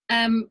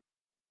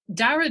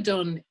 Dara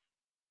Dunn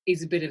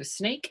is a bit of a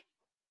snake.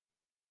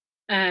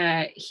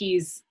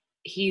 He's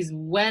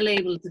well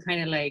able to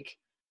kind of like,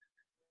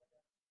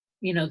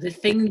 the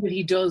thing that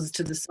he does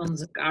to the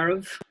sons of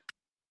Garav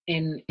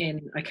in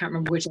I can't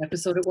remember which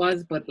episode it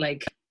was, but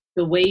like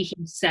the way he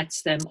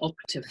sets them up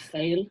to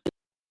fail.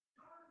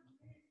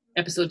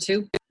 Episode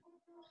 2.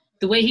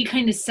 The way he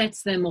kind of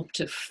sets them up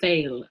to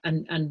fail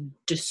and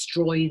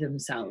destroy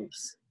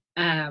themselves.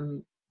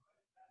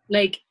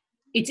 Like,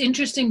 it's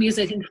interesting because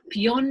I think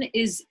Fionn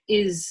is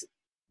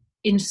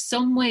in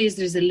some ways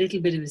there's a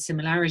little bit of a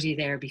similarity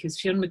there, because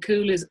Fionn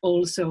McCool is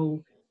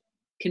also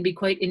can be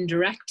quite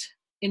indirect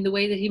in the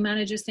way that he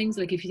manages things.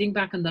 Like if you think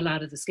back on The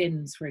Lad of the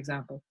Skins, for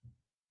example,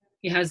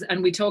 he has,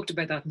 and we talked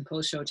about that in the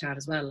post-show chat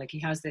as well, like he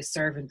has this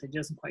servant that he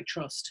doesn't quite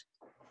trust.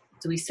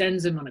 So he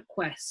sends him on a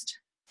quest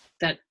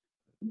that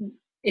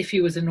if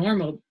he was a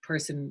normal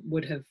person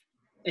would have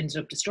ended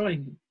up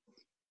destroying him.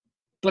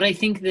 But I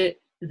think that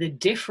the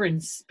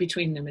difference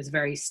between them is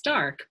very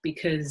stark,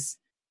 because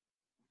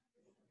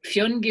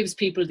Fionn gives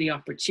people the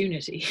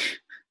opportunity.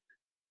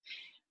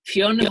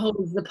 Fionn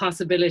holds the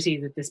possibility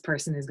that this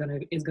person is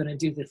gonna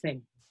do the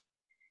thing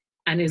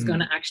and is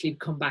gonna actually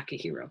come back a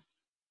hero.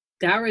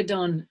 Dara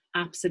Dunn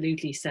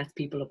absolutely sets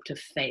people up to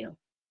fail,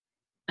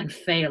 and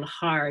fail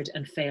hard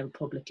and fail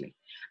publicly.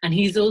 And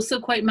he's also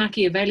quite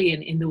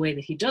Machiavellian in the way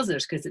that he does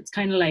it, because it's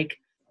kind of like,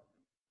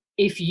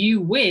 if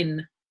you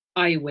win,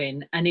 I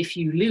win, and if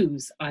you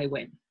lose, I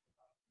win.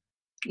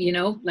 You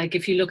know, like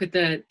if you look at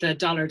the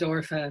Dollar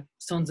Dorfa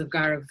Sons of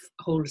Garv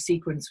whole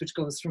sequence, which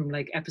goes from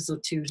like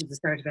episode 2 to the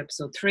start of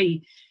episode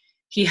 3,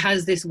 he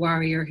has this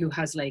warrior who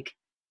has like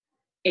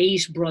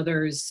 8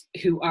 brothers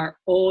who are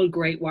all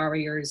great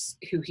warriors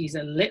who he's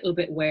a little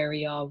bit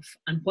wary of.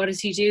 And what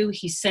does he do?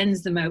 He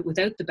sends them out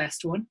without the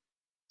best one,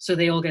 so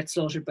they all get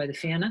slaughtered by the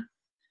Fianna.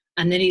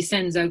 And then he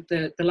sends out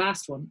the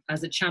last one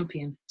as a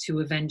champion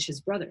to avenge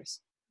his brothers.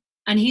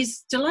 And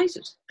he's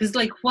delighted because,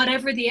 like,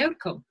 whatever the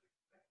outcome,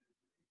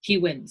 he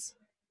wins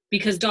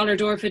because Dollar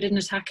Dorfa didn't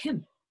attack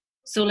him.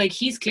 So, like,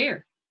 he's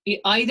clear.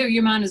 Either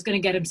your man is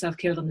going to get himself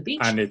killed on the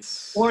beach,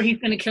 or he's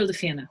going to kill the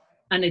Fianna,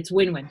 and it's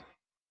win-win.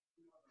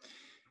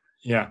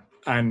 Yeah,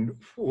 and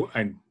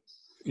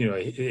you know,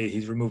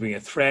 he's removing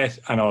a threat,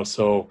 and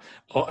also,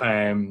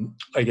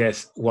 I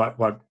guess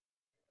what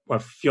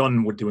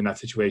Fionn would do in that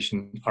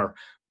situation, or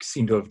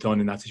seem to have done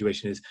in that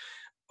situation, is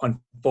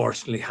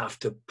unfortunately have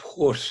to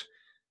put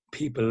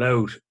people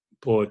out,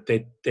 but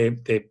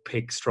they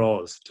pick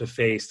straws to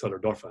face Dollar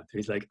Dorfa.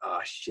 He's like,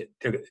 shit,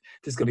 this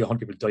is going to be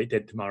 100 people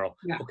dead tomorrow.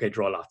 Yeah. Okay,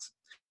 draw lots.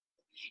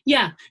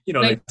 Yeah. You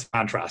know, like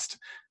contrast.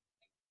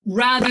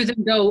 Rather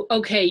than go,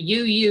 okay,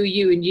 you,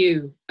 and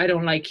you, I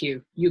don't like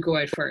you. You go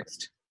out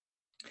first.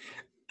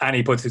 And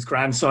he puts his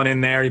grandson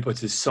in there. He puts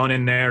his son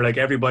in there. Like,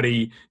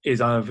 everybody is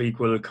of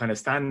equal kind of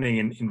standing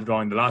in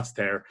drawing the lots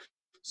there.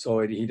 So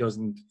he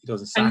doesn't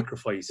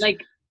sacrifice. And,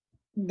 like,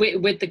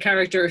 with the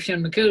character of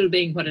Fionn McCool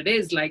being what it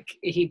is, like,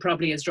 he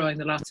probably is drawing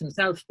the lots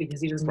himself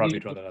because he doesn't probably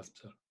draw the lots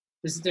himself.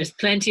 There's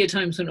plenty of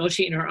times when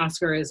Oisín or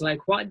Oscar is like,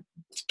 what?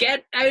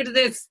 Get out of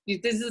this.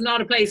 This is not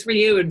a place for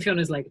you. And Fionn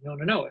is like,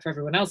 no. If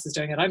everyone else is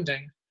doing it, I'm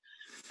doing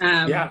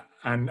it. Yeah,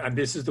 and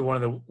this is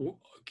one of the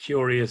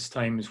curious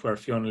times where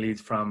Fionn leads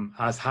from,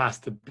 has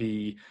to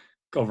be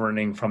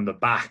governing from the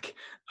back.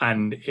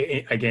 And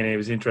again, it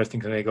was interesting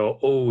because they go,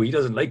 he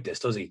doesn't like this,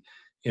 does he?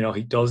 You know,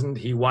 he doesn't.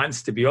 He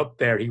wants to be up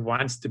there. He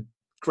wants to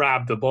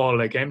grab the ball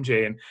like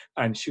MJ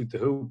and shoot the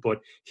hoop, but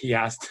he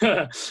has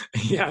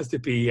to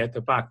be at the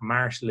back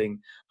marshalling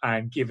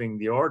and giving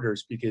the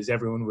orders because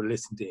everyone will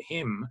listen to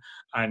him,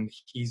 and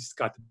he's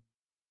got the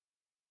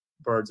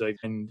bird's eye,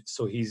 and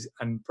so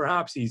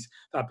perhaps he's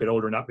that bit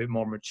older and that bit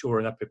more mature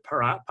and that bit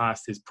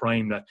past his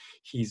prime, that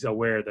he's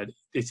aware that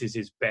this is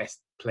his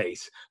best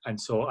place, and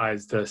so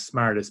as the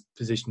smartest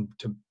position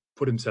to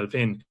put himself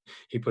in,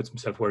 he puts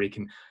himself where he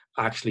can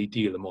actually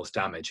deal the most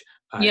damage.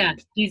 Yeah,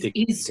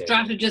 he's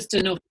strategist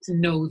enough to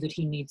know that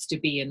he needs to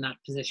be in that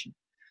position,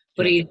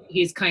 but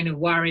he's kind of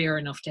warrior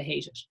enough to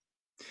hate it.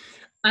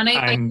 And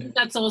I think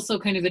that's also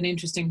kind of an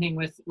interesting thing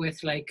with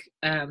like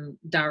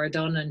Dara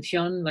Dunn and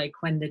Fionn, like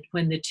when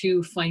the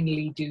two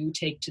finally do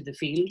take to the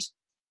field,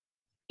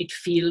 it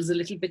feels a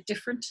little bit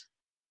different.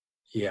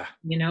 Yeah,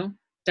 you know,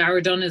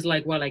 Dara Dunn is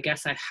like, well, I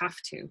guess I have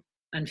to,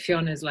 and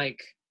Fionn is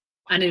like,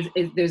 and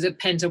there's a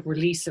pent-up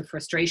release of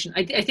frustration.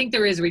 I think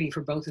there is really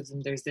for both of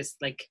them. There's this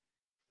like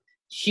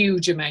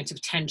huge amount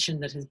of tension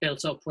that has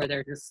built up where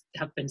they just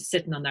have been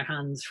sitting on their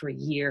hands for a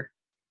year,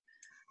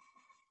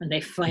 and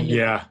they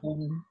finally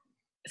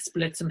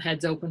split some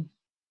heads open.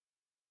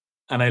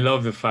 And I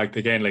love the fact,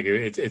 again, like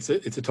it's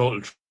a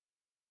total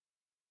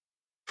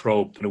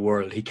trope in the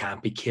world. He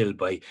can't be killed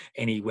by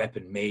any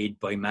weapon made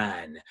by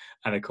man,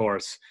 and of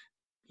course,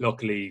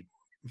 luckily,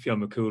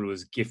 Fionn McCool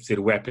was gifted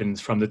weapons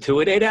from the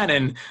Tuatha Dé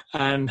Danann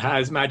and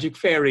has magic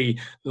fairy,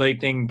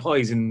 lightning,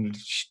 poison,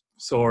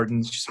 sword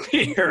and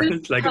spear.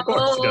 It's like, of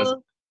course he does.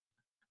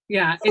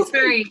 Yeah, it's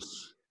very,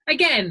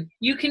 again,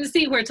 you can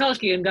see where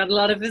Tolkien got a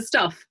lot of his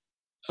stuff.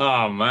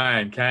 Oh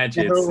man, can't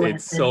you?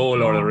 It's so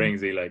Lord of the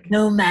Ringsy, like.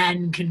 No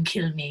man can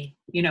kill me,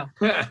 you know.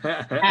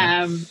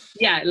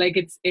 Yeah, like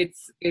it's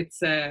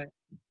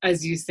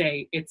as you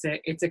say, it's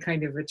a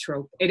kind of a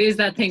trope. It is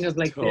that thing of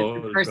like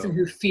the person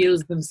who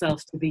feels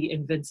themselves to be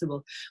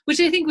invincible, which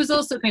I think was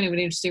also kind of an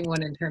interesting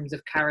one in terms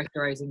of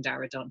characterizing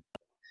Dara Dunn.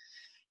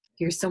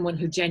 Here's someone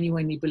who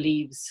genuinely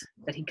believes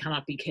that he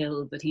cannot be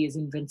killed, that he is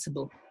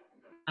invincible.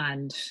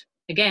 And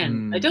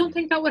again, I don't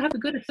think that would have a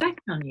good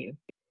effect on you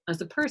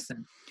as a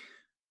person.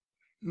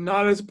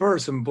 Not as a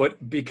person,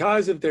 but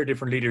because of their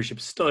different leadership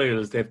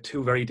styles, they have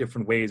two very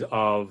different ways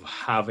of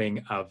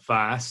having a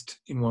vast,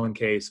 in one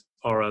case,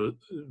 or a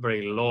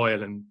very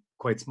loyal and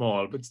quite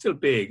small, but still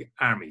big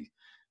army.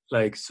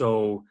 Like,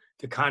 so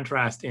the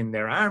contrast in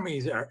their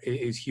armies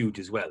is huge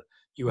as well.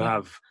 You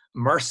have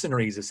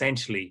mercenaries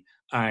essentially,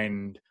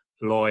 and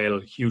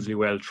loyal, hugely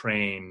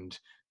well-trained,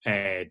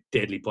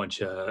 deadly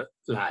bunch of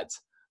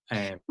lads.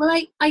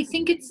 Well, I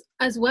think it's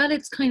as well,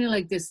 it's kind of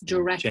like this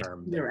direct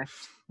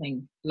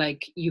thing.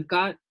 Like you've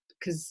got,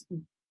 because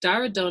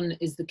Dara Dunn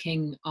is the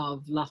king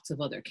of lots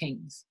of other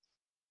kings.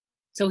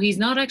 So he's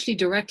not actually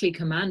directly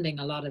commanding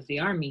a lot of the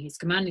army. He's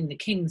commanding the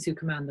kings who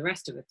command the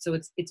rest of it. So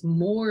it's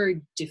more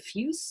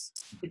diffuse,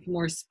 it's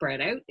more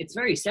spread out. It's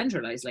very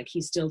centralized. Like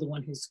he's still the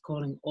one who's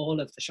calling all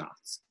of the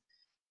shots.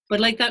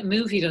 But like that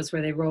move he does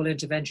where they roll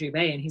into Ventry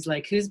Bay and he's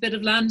like, whose bit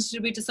of land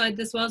did we decide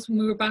this was when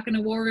we were back in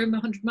a war room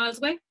 100 miles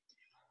away?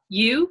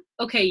 You?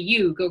 Okay,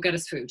 you go get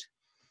us food.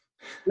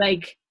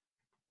 Like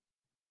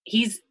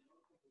he's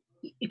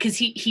because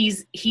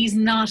he's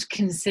not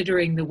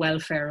considering the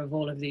welfare of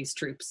all of these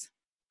troops,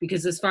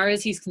 because as far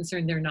as he's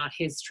concerned, they're not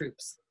his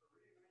troops.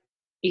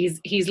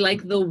 He's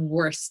like the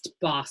worst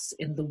boss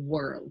in the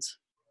world,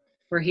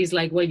 where he's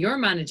like, well, you're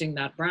managing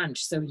that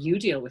branch, so you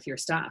deal with your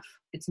staff.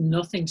 It's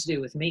nothing to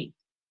do with me.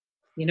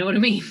 You know what I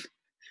mean?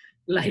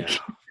 Like, Yeah.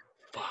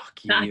 Fuck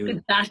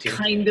that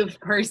kind of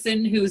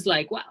person who's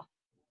like, well,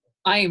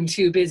 I am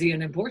too busy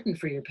and important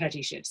for your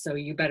petty shit, so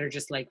you better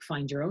just like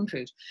find your own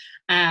food,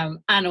 and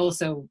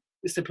also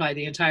supply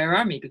the entire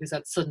army, because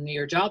that's suddenly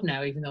your job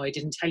now, even though I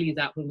didn't tell you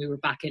that when we were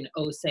back in,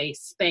 say,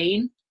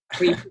 Spain,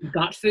 where you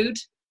got food,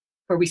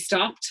 where we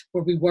stopped,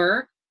 where we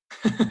were.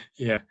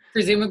 Yeah.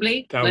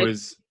 Presumably. That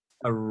was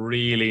a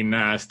really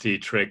nasty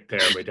trick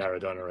there by Dara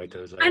O'Donoghue, right?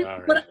 There was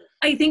like, but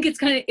I think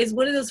it's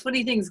one of those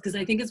funny things, because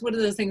I think it's one of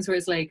those things where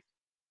it's like,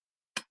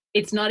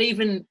 he's not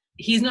even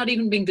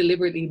being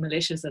deliberately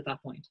malicious at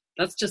that point.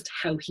 That's just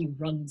how he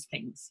runs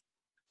things.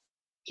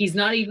 He's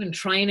not even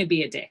trying to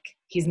be a dick.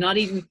 He's not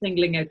even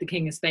singling out the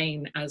King of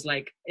Spain as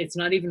like, it's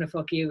not even a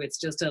fuck you. It's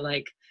just a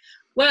like,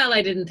 well,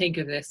 I didn't think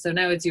of this, so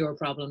now it's your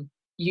problem.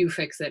 You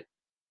fix it.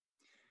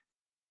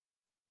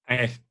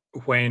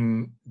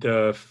 When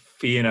the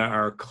Fianna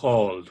are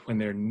called, when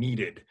they're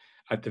needed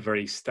at the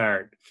very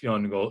start,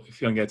 Fionn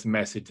gets a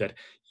message that,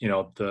 you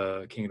know,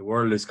 the King of the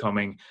World is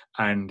coming,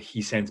 and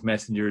he sends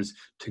messengers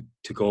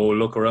to go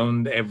look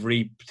around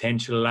every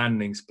potential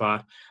landing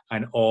spot,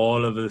 and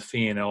all of the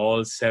Fianna,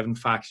 all 7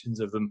 factions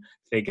of them,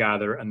 they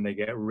gather and they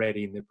get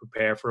ready and they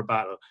prepare for a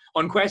battle.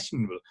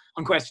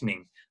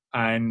 Unquestioning.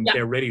 And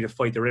they're ready to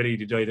fight, they're ready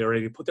to die, they're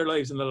ready to put their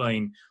lives on the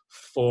line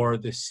for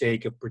the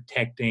sake of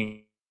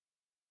protecting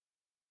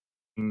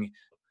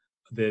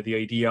the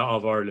idea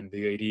of Ireland,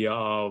 the idea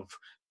of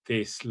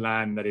this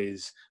land that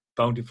is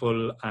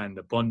bountiful and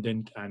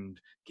abundant and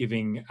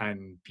giving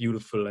and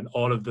beautiful, and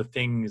all of the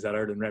things that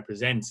Ireland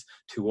represents.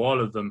 To all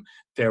of them,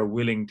 they're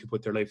willing to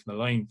put their life on the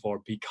line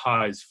for,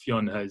 because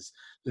Fionn has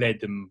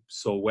led them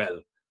so well.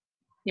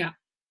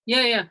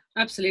 Yeah,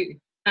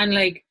 absolutely. And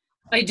like,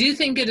 I do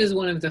think it is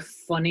one of the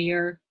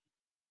funnier,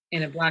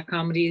 in a black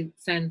comedy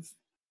sense,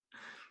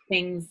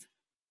 things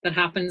that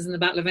happens in the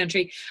Battle of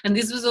Entry. And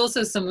this was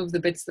also some of the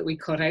bits that we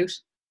cut out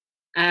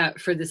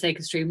for the sake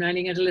of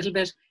streamlining it a little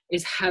bit,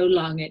 is how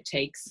long it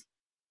takes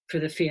for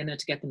the Fianna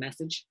to get the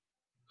message.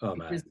 Oh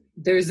man. Because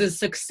there's a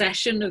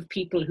succession of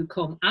people who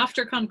come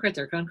after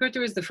Concrither.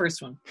 Concrither is the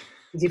first one,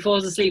 because he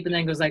falls asleep and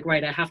then goes like,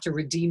 right, I have to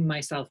redeem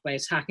myself by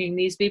attacking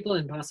these people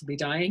and possibly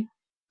dying,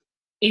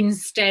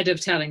 instead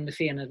of telling the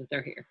Fianna that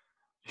they're here.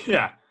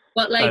 Yeah.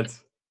 But like,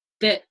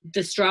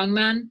 the strong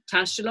man,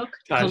 Taistilach,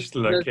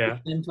 yeah.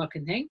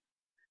 fucking thing.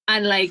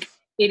 And like,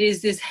 it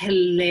is this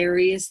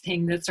hilarious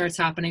thing that starts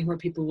happening where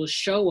people will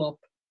show up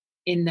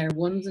in their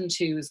ones and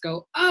twos,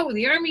 go, oh,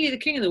 the army of the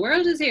King of the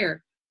World is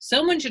here.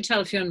 Someone should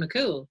tell Fionn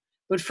McCool.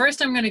 But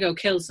first I'm going to go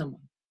kill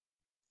someone.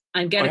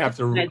 And get I have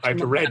to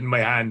redden my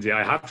hands. Yeah,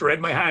 I have to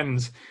redden my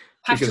hands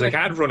because I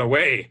can't run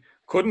away.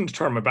 Couldn't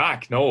turn my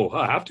back. No,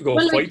 I have to go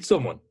fight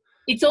someone.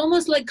 It's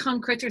almost like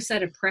Concrither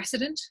set a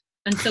precedent.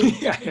 And so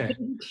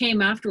who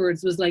came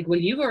afterwards was like, well,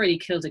 you've already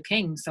killed a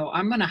king, so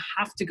I'm going to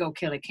have to go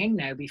kill a king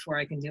now before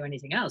I can do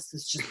anything else.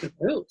 It's just the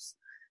rules.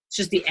 It's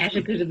just the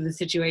etiquette of the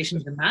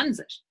situation demands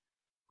it,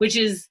 which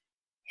is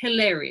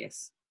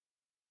hilarious.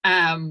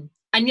 And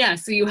yeah,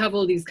 so you have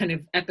all these kind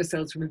of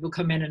episodes where people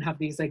come in and have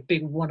these like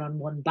big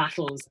one-on-one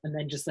battles, and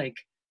then just like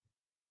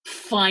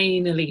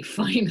finally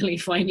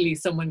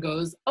someone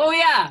goes, oh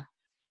yeah,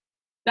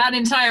 that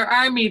entire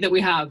army that we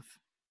have,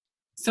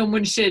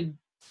 someone should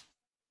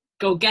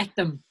go get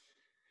them.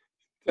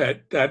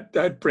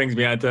 That brings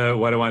me on to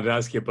what I wanted to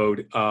ask you about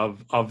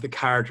of the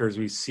characters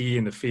we see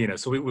in the Fianna.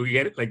 So we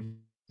get like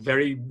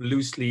very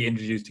loosely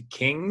introduced to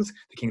kings,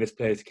 the king of this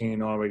place, the king of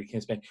Norway, the king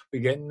of Spain. We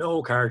get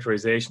no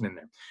characterization in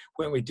there.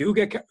 When we do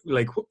get,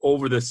 like,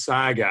 over the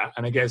saga,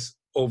 and I guess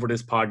over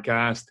this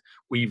podcast,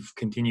 we've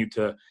continued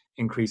to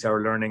increase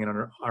our learning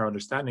and our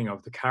understanding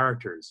of the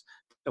characters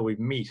that we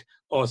meet.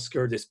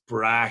 Oscar, this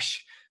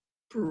brash,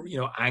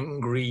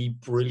 angry,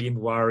 brilliant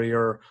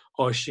warrior.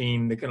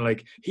 Oisin, the kind of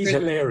like, he's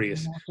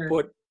hilarious.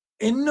 But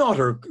in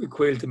Nutter,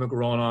 Quailty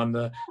McGrawn on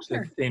the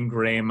thin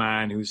grey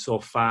man who's so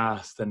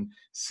fast and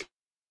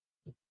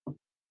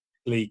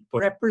sleek, but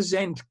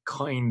represent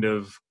kind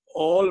of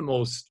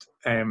almost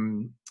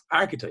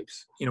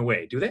archetypes in a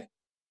way, do they?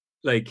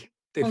 Like,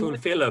 they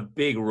fulfill a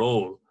big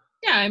role.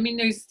 Yeah, I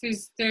mean,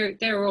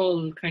 they're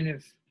all kind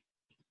of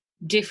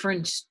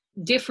different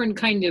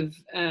kind of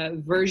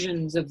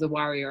versions of the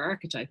warrior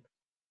archetype.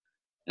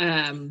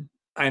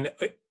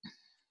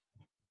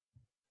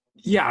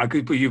 Yeah,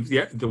 but you've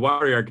the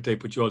warrior archetype,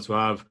 but you also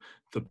have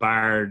the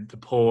bard, the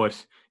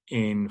poet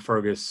in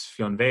Fergus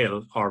Fionn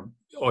Vale, or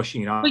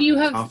Oisin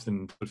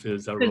often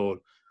fulfills that role.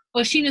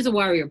 Oisin is a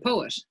warrior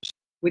poet,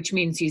 which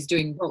means he's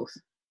doing both.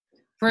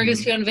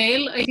 Fergus Fionn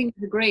Vale, I think,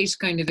 is a great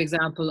kind of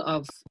example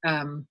of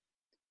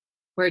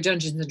where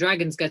Dungeons and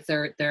Dragons gets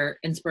their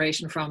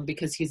inspiration from,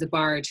 because he's a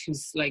bard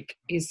who's like,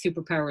 his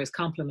superpower is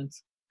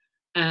compliments.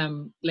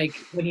 Like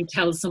when he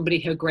tells somebody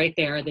how great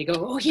they are, they go,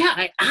 "Oh yeah,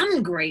 I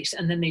am great,"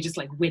 and then they just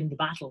like win the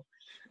battle,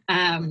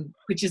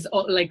 which is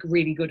like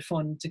really good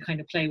fun to kind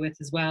of play with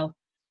as well.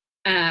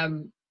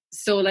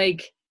 So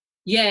like,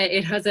 yeah,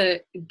 it has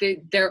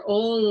they're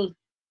all,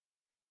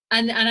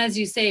 and as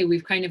you say,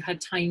 we've kind of had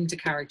time to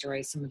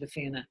characterize some of the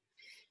Fianna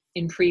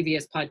in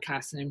previous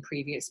podcasts and in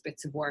previous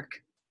bits of work,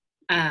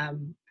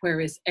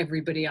 whereas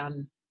everybody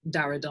on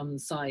Dara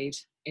Dunn's side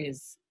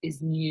is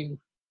new.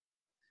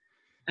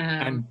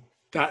 And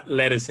that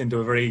led us into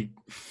a very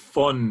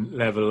fun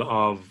level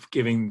of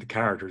giving the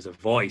characters a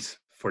voice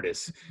for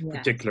this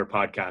particular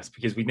podcast,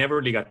 because we never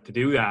really got to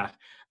do that.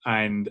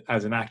 And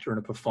as an actor and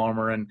a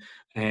performer and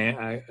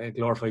a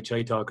glorified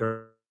chai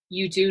talker,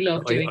 you do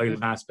love doing I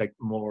an aspect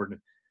more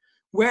than.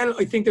 Well,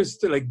 I think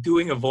there's like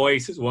doing a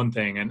voice is one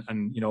thing,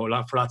 and you know,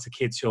 for lots of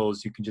kids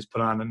shows, you can just put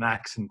on an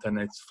accent and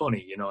it's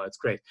funny, you know, it's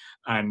great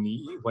and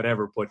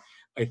whatever. But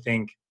I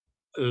think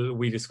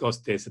we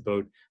discussed this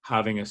about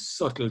having a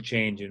subtle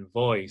change in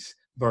voice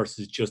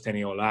versus just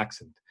any old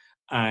accent,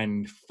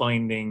 and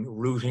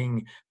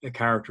rooting the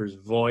character's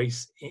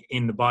voice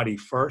in the body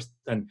first.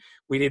 And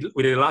we did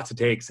lots of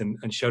takes,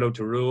 and shout out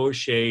to Rue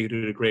O'Shea, who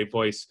did a great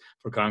voice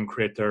for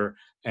Concreter,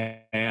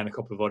 and a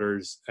couple of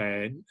others,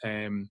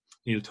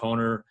 Neil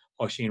Toner,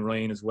 Oisin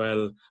Ryan as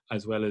well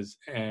as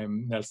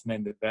Nelson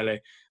Endebele,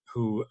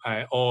 who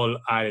all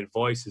added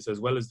voices as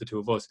well as the two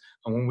of us.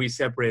 And when we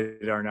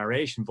separated our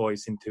narration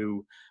voice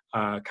into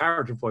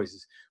character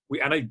voices,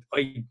 I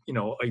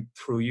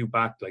threw you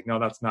back like, no,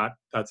 you got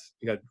to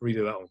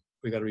redo that one.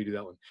 We got to redo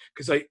that one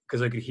because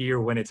I could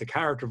hear when it's a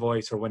character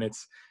voice or when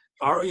it's,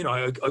 or you know,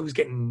 I was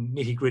getting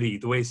nitty gritty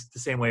the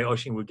same way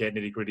Oisin would get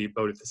nitty gritty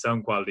about it. The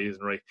sound quality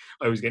isn't right.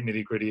 I was getting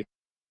nitty gritty.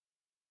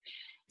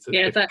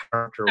 Yeah,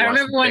 I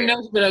remember one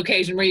notable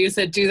occasion where you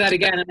said, "Do that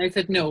again," and I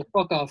said, "No,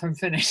 fuck off, I'm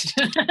finished."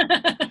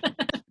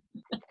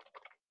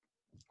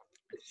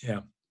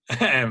 Yeah,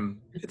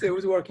 it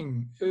was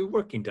working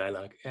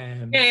dialogue.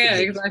 Yeah,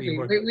 exactly.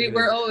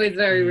 We're always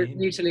very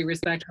mutually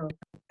respectful.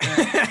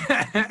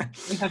 But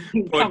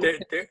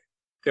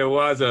there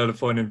was a lot of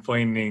fun in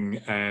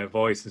finding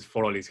voices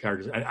for all these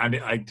characters, and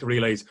I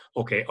realized,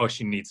 okay,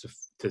 Oisin needs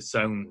to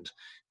sound,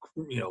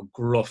 you know,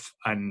 gruff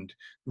and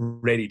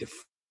ready to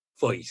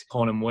fight.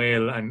 Conan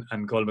Whale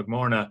and Gul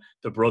McMorna,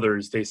 the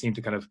brothers, they seem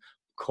to kind of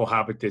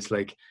cohabit this,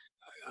 like,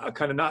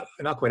 kind of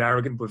not quite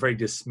arrogant, but very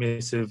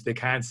dismissive. They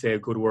can't say a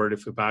good word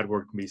if a bad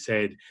word can be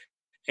said.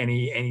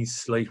 Any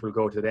slight will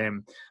go to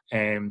them.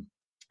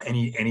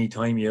 Any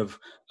time you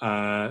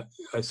have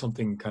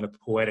something kind of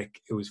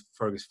poetic, it was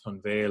Fergus Van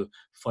Vale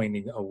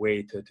finding a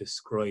way to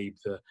describe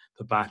the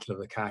battle of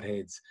the cat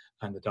heads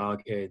and the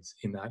dog heads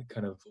in that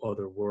kind of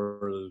other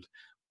world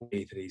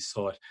way that he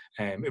saw it.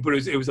 But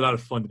it was a lot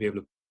of fun to be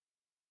able to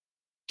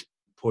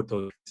put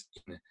those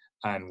in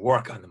and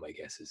work on them, I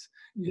guess, is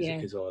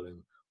all I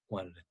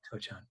wanted to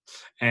touch on.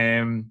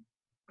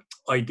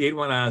 I did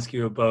want to ask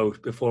you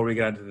about, before we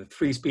got into the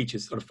 4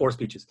 speeches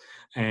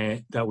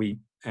that we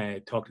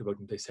talked about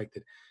and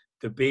dissected,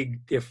 the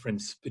big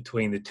difference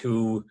between the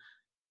 2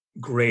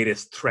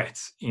 greatest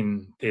threats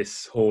in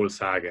this whole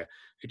saga,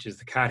 which is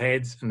the cat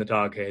heads and the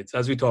dog heads,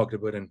 as we talked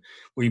about, and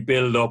we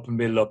build up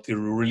the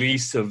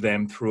release of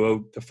them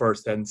throughout the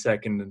first and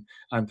second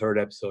and third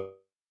episode.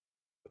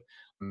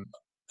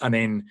 And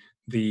then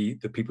the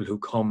people who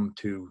come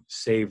to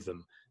save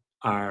them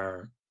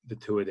are the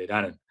Tuatha De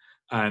Danann.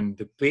 And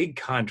the big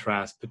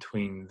contrast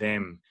between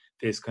them,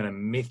 this kind of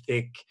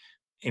mythic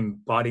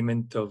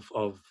embodiment of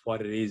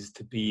what it is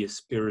to be a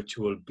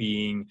spiritual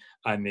being,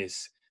 and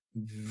this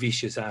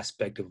vicious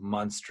aspect of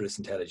monstrous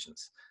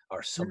intelligence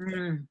or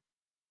something.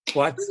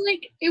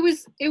 Like, it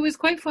was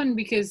quite fun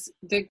because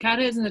the cat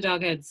heads and the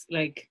dog heads,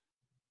 like,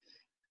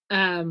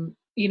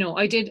 you know,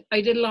 I did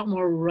a lot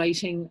more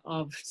writing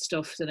of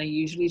stuff than I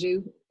usually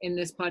do in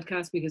this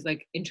podcast, because,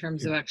 like, in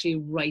terms of actually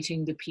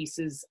writing the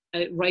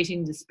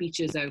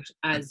speeches out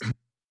as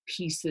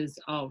pieces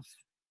of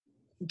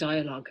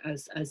dialogue,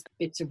 as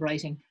bits of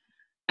writing,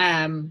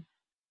 and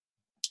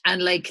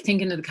like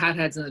thinking of the cat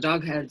heads and the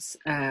dog heads,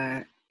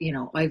 you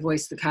know, I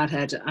voiced the cat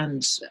head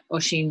and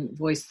Oisin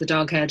voiced the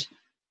dog head.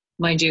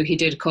 Mind you, he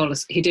did call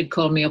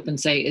me up and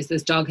say, "Is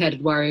this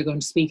dog-headed warrior going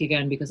to speak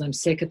again? Because I'm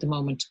sick at the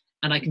moment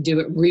and I can do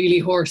it really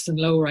hoarse and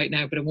low right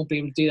now, but I won't be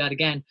able to do that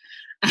again."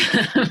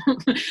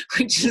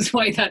 Which is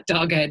why that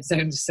dog head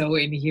sounds so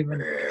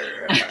inhuman.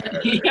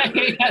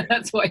 yeah,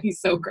 that's why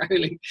he's so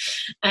growly.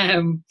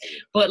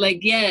 But like,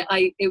 yeah,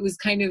 it was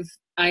kind of,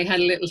 I had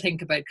a little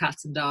think about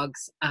cats and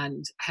dogs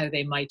and how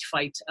they might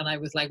fight, and I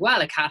was like,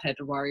 well, a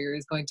cat-headed warrior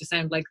is going to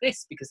sound like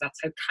this, because that's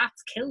how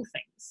cats kill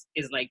things,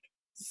 is like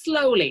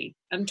slowly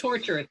and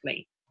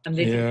torturously, and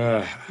they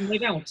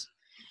don't.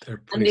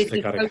 They're pretty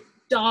psychotic.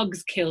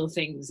 Dogs kill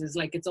things is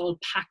like, it's all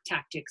pack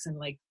tactics and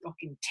like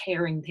fucking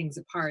tearing things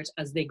apart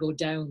as they go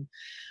down.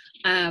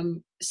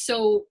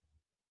 So,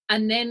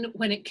 and then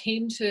when it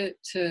came to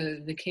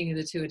the King of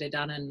the Tuatha De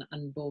Danann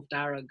and Bov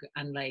Darragh,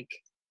 and like,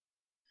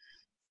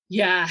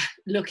 yeah,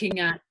 looking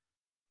at,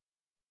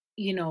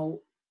 you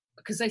know,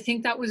 because I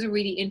think that was a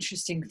really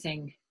interesting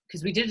thing,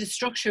 because we did it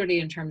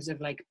structurally in terms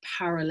of like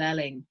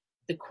paralleling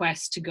the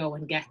quest to go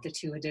and get the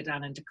Tuatha Dé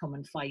Danann to come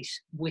and fight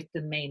with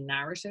the main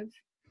narrative,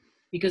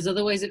 because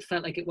otherwise it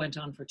felt like it went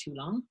on for too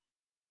long.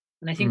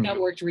 And I think that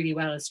worked really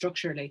well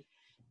structurally.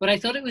 But I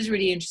thought it was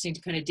really interesting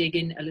to kind of dig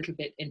in a little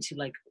bit into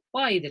like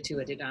why the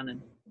Tuatha Dé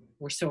Danann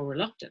were so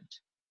reluctant,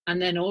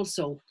 and then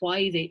also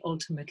why they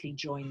ultimately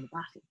joined the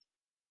battle.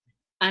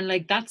 And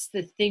like that's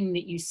the thing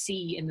that you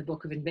see in the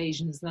Book of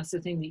Invasions, and that's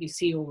the thing that you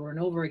see over and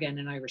over again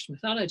in Irish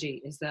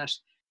mythology, is that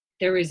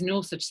there is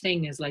no such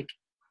thing as like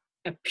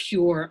a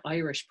pure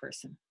Irish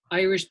person.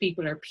 Irish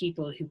people are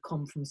people who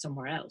come from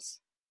somewhere else,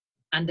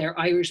 and they're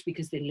Irish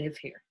because they live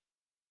here.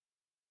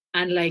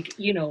 And like,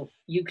 you know,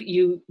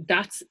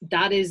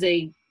 that is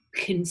a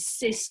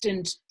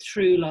consistent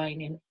through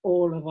line in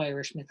all of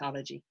Irish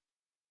mythology.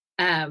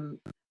 And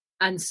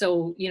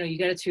so, you know, you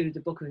get it through the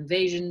Book of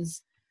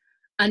Invasions.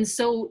 And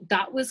so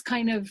that was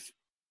kind of,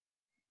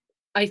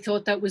 I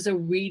thought that was a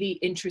really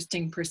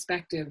interesting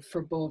perspective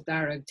for Bob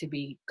Darragh to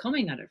be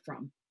coming at it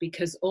from,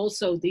 because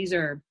also these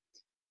are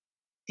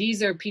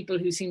people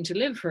who seem to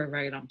live for a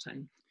very long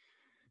time.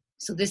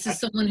 So this is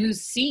someone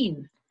who's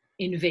seen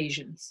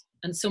invasions,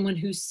 and someone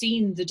who's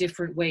seen the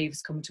different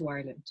waves come to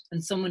Ireland,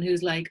 and someone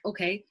who's like,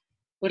 okay,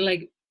 but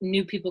like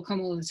new people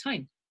come all the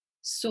time.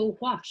 So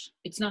what?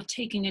 It's not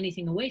taking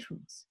anything away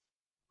from us.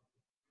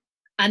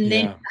 And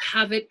then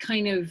have it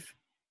kind of,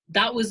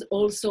 that was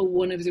also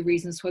one of the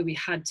reasons why we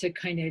had to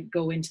kind of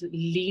go into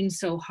lean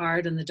so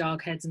hard on the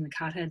dog heads and the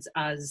cat heads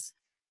as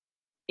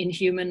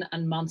inhuman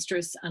and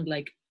monstrous and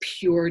like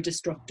pure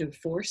destructive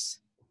force.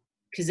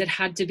 Because it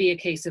had to be a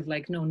case of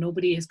like, no,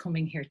 nobody is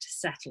coming here to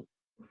settle.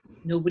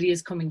 Nobody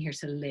is coming here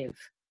to live.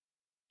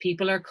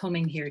 People are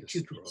coming here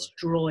to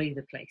destroy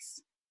the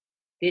place.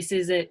 This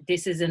is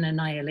an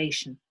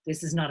annihilation.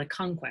 This is not a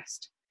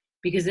conquest.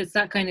 Because it's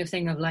that kind of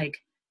thing of like,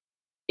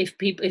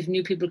 if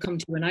new people come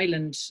to an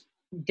island,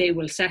 they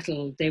will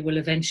settle. They will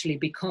eventually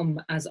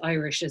become as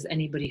Irish as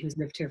anybody who's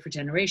lived here for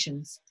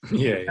generations.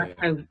 That's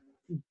how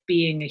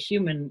being a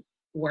human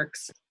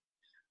works.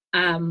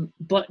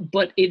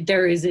 But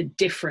there is a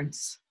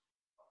difference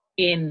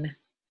in.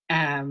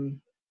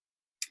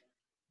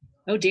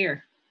 Oh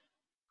dear,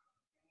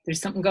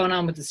 there's something going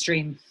on with the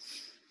stream.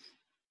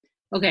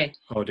 Okay.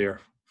 Oh dear.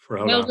 For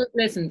how long?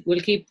 Listen,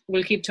 we'll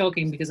keep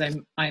talking because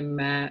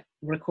I'm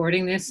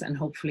recording this, and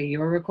hopefully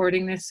you're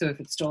recording this. So if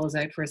it stalls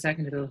out for a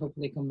second, it'll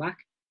hopefully come back.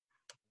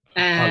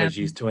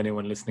 Apologies to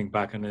anyone listening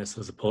back on this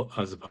as a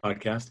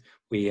podcast.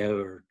 We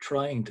are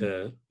trying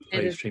to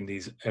live stream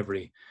these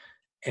every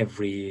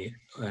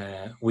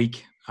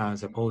week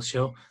as a post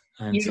show.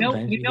 And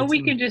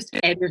we can just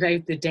edit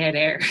out the dead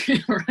air,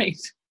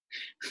 right?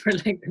 For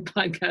like the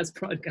podcast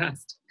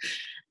broadcast.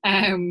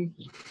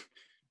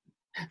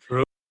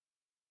 True.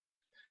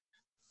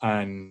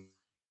 And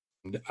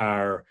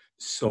are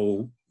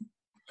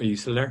you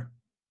still there?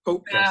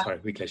 Oh, yeah, sorry,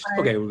 we glitched.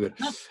 Okay, we're good.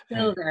 Not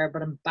still there,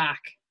 but I'm back.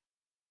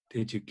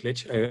 Did you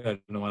glitch? I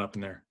don't know what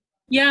happened there.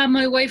 Yeah,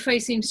 my Wi-Fi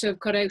seems to have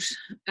cut out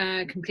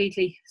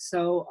completely.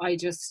 So I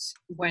just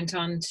went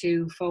on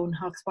to phone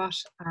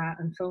hotspot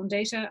and phone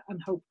data,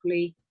 and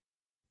hopefully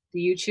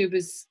the YouTube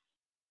is,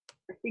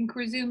 I think,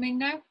 resuming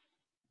now.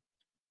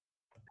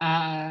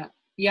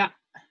 Yeah.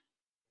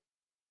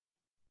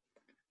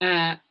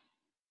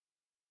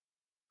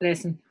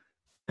 Listen.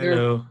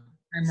 Hello.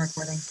 I'm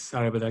recording.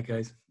 Sorry about that,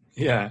 guys.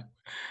 Yeah.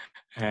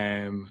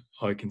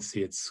 I can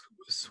see it's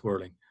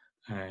swirling.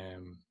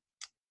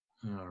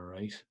 All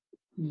right.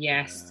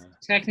 Yes.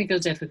 Technical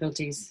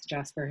difficulties,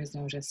 Jasper has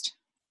noticed.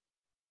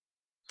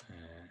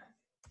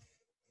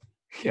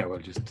 Yeah, we'll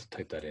just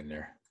type that in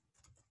there.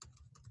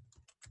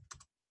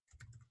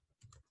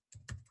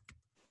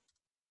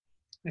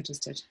 I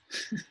just did.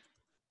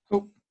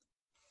 Oh.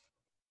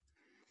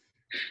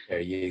 There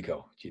you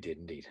go. You did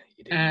indeed.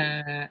 You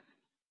did.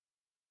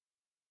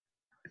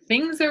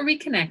 Things are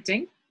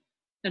reconnecting,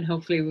 and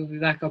hopefully we'll be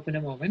back up in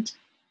a moment.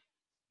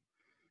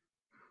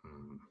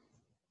 You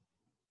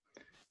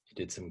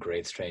did some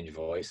great strange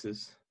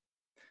voices.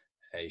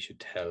 You should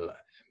tell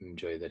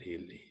Joy that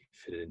he'll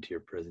fit it into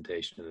your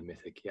presentation of the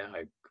Mythic.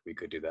 Yeah, we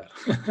could do that.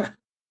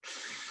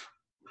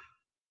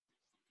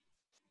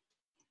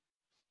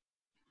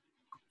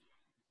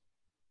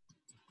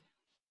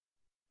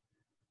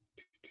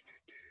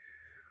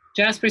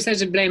 Jasper said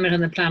to blame it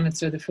on the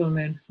planets or the full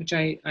moon, which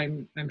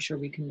I'm sure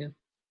we can do.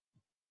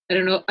 I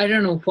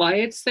don't know why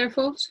it's their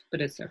fault,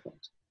 but it's their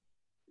fault.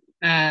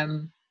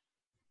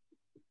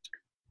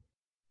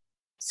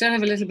 Still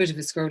have a little bit of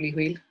a scrolly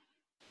wheel.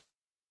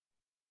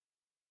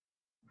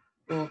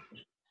 But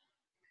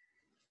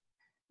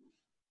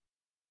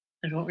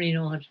I don't really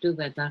know how to do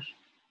about that.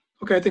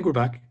 Okay, I think we're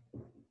back.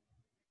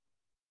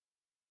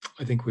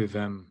 I think we've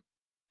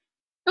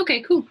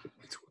Okay, cool.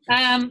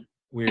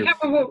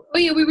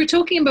 We were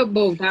talking about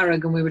Bob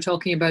Darragh, and we were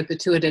talking about the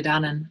Tuatha Dé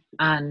Danann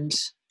and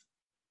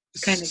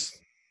kind of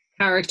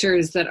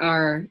characters that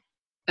are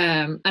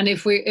and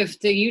if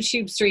the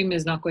YouTube stream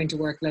is not going to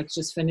work, let's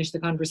just finish the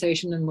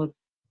conversation and we'll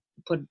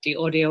put the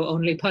audio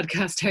only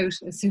podcast out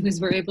as soon as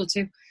we're able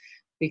to,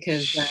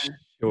 because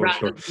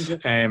rather Sure.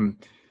 than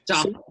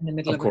just So, stop in the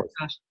middle of of a course.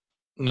 chat.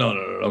 No,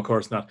 of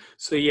course not.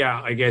 So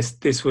yeah, I guess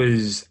this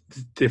was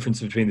the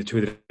difference between the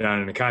two, the Dan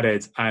and the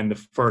Catheads, and the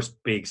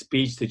first big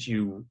speech that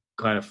you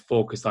kind of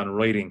focused on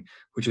writing,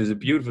 which was a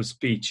beautiful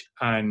speech.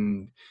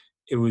 And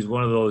it was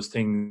one of those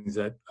things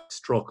that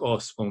struck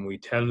us when we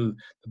tell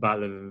the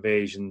Battle of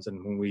Invasions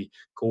and when we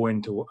go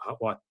into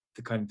what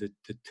the kind of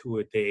the two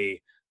a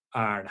day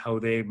are and how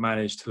they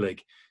managed to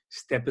like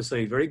step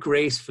aside very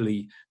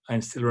gracefully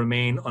and still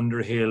remain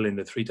Underhill in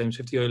the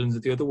 3x50 islands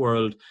of the other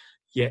world,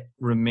 yet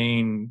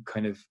remain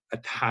kind of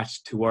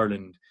attached to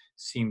Ireland,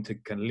 seem to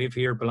kind of live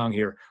here, belong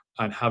here,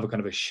 and have a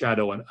kind of a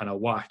shadow and a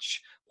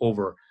watch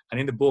over. And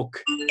in the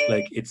book,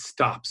 like it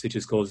stops, it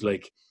just goes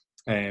like,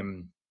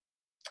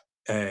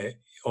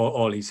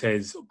 all he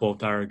says, both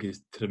Darg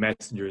is to the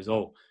messenger is,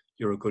 "Oh,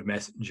 you're a good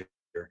messenger."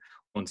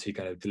 Once he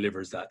kind of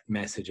delivers that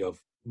message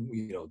of,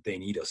 you know, they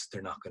need us,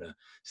 they're not going to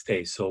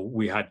stay. So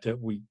we had to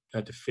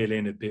fill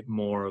in a bit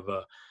more of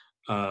a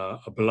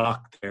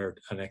block there,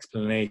 an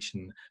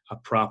explanation, a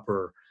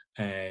proper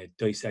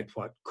dissect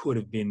what could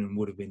have been and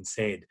would have been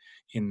said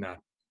in that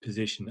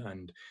position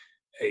and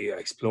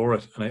explore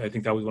it. And I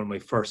think that was one of my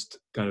first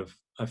kind of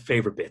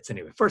favorite bits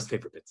anyway,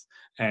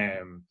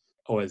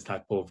 was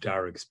that Bov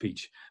Darragh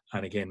speech,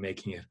 and again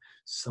making it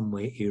some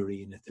way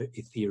eerie and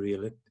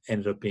ethereal. It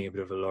ended up being a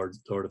bit of a Lord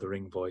of the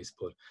Ring voice,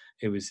 but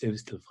it was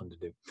still fun to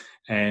do.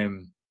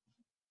 And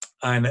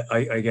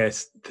I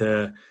guess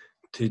the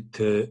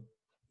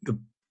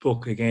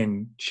book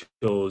again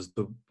shows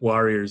the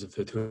warriors of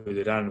the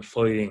Tuatha Dan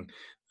fighting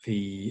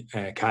the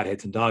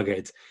catheads and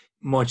dogheads,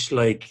 much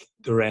like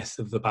the rest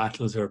of the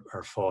battles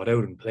are fought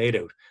out and played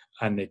out,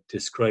 and it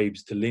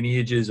describes the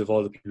lineages of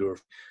all the people who are.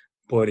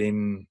 But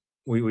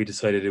we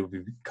decided it would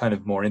be kind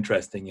of more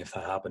interesting if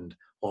that happened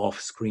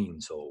off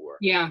screen. So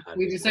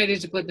we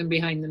decided to put them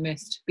behind the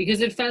mist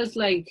because it felt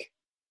like,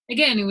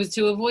 again, it was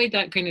to avoid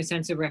that kind of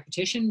sense of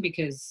repetition,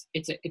 because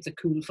it's a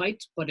cool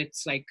fight, but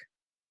it's like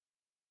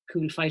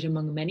cool fight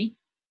among many.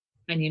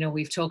 And, you know,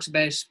 we've talked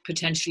about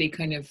potentially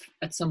kind of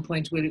at some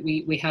point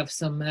we have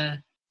some, I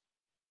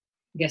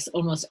guess,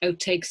 almost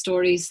outtake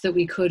stories that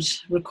we could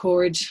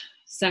record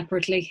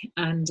separately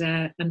and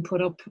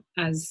put up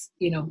as,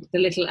 you know, the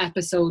little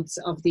episodes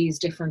of these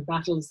different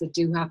battles that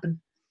do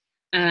happen,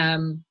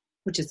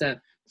 which is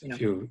a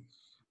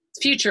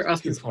future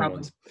of this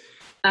problem.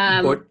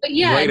 But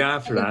yeah, right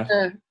after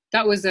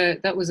that was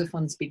a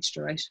fun speech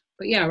to write.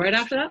 But yeah, right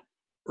after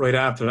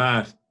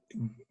that,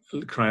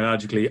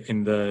 chronologically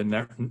in the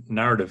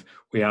narrative,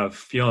 we have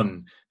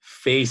Fionn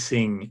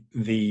facing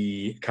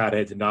the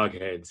catheads and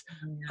dogheads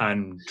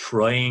and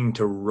trying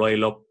to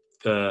rile up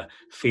the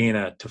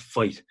Fianna to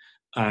fight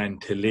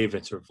and to live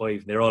and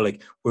survive. And they're all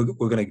like, we're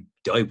going to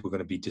die, we're going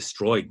to be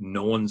destroyed,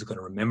 no one's going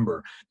to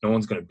remember, no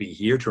one's going to be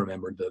here to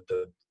remember.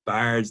 The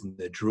bards and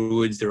the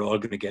druids, they're all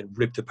going to get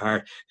ripped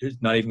apart, there's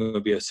not even going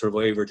to be a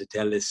survivor to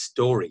tell this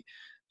story.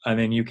 And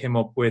then you came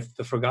up with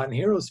the Forgotten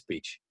Heroes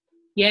speech.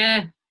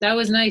 Yeah, that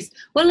was nice.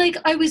 Well, like,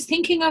 I was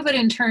thinking of it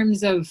in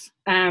terms of,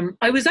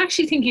 I was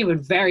actually thinking of it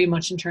very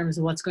much in terms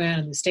of what's going on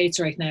in the States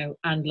right now,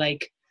 and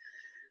like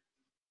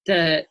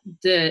the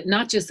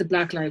not just the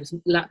Black Lives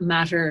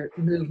Matter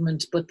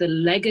movement, but the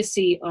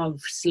legacy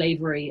of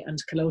slavery and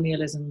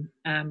colonialism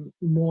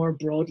more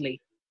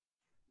broadly,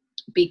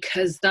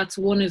 because that's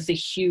one of the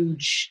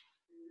huge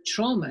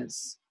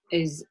traumas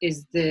is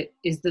the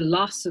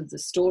loss of the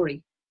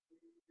story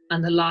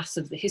and the loss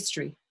of the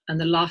history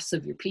and the loss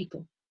of your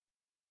people.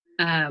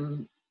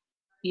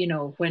 You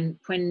know,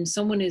 when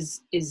someone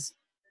is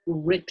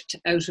ripped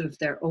out of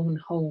their own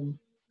home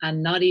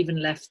and not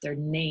even left their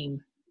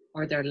name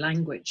or their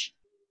language,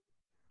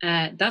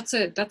 that's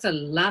a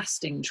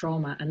lasting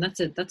trauma, and that's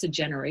a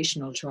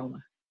generational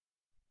trauma.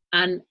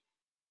 And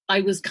I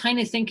was kind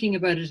of thinking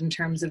about it in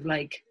terms of,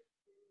 like,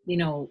 you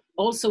know,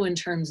 also in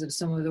terms of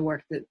some of the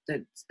work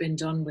that's been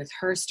done with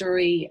Her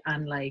Story,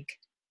 and like,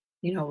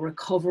 you know,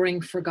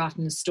 recovering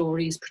forgotten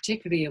stories,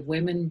 particularly of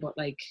women, but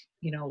like,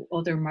 you know,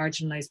 other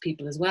marginalized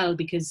people as well,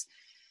 because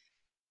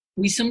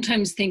we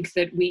sometimes think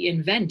that we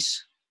invent,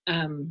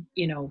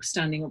 you know,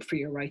 standing up for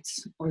your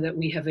rights, or that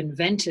we have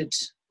invented,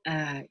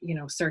 you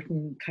know,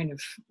 certain kind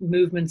of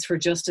movements for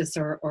justice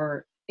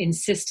or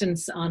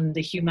insistence on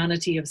the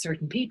humanity of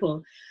certain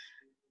people,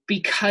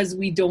 because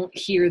we don't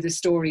hear the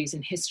stories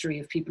in history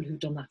of people who've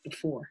done that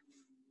before.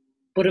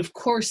 But of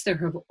course, there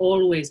have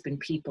always been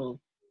people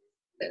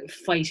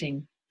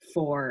fighting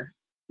for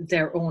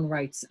their own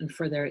rights and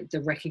for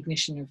the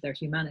recognition of their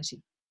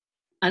humanity.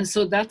 And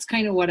so that's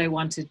kind of what I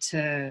wanted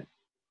to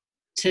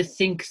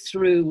think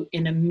through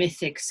in a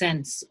mythic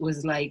sense,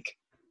 was like,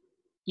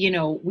 you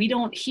know, we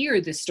don't hear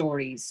the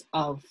stories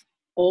of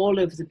all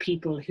of the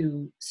people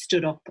who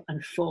stood up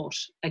and fought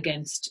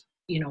against,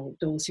 you know,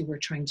 those who were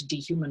trying to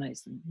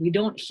dehumanize them. We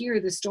don't hear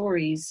the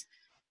stories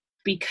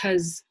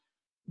because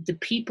the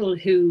people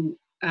who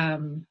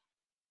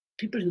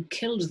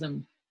killed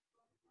them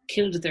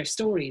killed their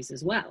stories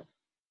as well.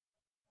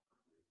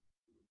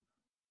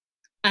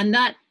 And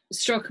that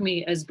struck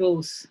me as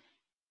both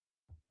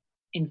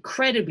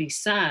incredibly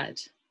sad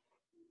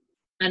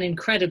and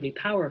incredibly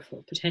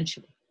powerful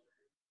potentially.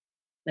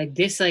 Like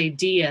this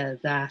idea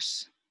that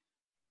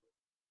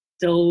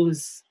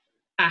those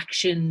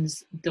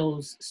actions,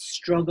 those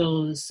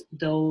struggles,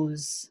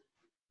 those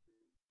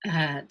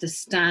the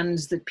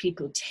stands that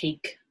people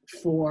take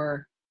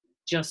for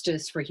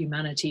justice, for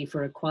humanity,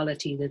 for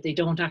equality, that they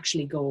don't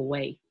actually go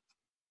away,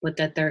 but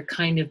that they're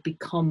kind of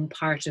become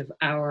part of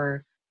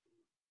our,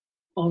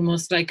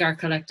 almost like our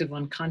collective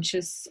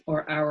unconscious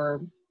or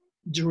our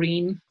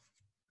dream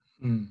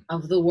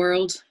of the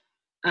world.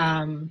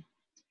 And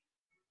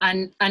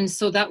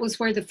so that was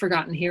where the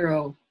Forgotten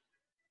Hero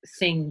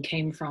thing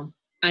came from.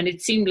 And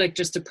it seemed like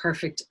just a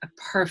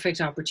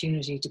perfect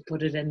opportunity to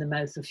put it in the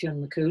mouth of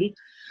Fionn McCool,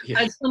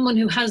 as someone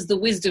who has the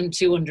wisdom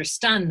to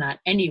understand that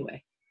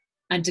anyway,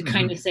 and to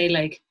kind of say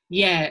like,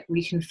 yeah,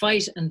 we can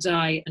fight and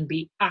die and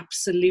be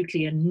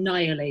absolutely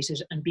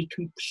annihilated and be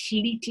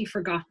completely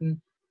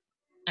forgotten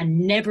and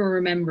never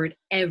remembered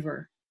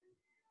ever,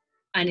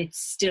 and it's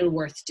still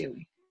worth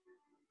doing.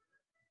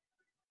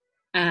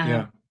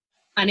 And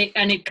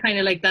it kind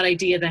of like that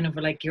idea then of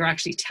like you're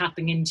actually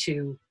tapping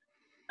into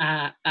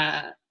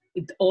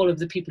all of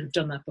the people who've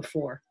done that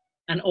before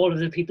and all of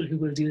the people who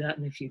will do that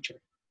in the future.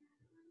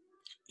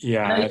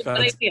 Yeah,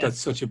 that's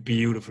such a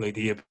beautiful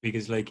idea,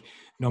 because like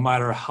no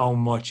matter how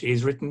much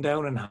is written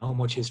down and how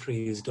much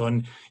history is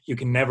done, you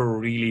can never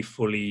really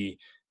fully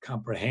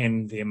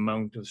comprehend the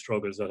amount of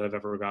struggles that have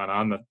ever gone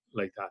on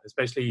like that.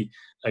 Especially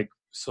like,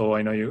 so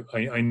I know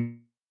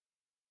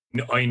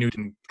I knew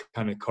the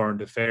kind of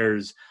current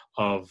affairs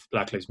of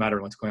Black Lives Matter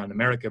and what's going on in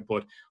America,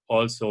 but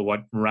also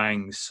what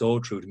rang so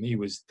true to me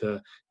was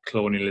the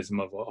colonialism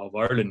of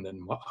Ireland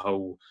and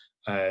how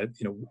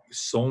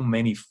so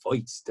many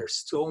fights,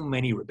 there's so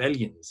many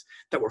rebellions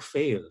that were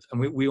failed,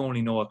 and we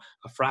only know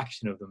a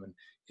fraction of them. And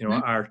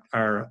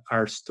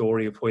our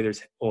story of why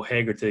there's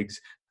O'Hegartigs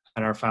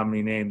and our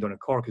family name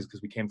Donacork is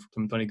because we came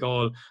from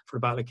Donegal for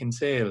the Battle of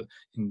Kinsale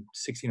in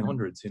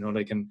 1600s.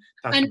 And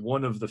that's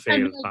one of the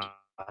failed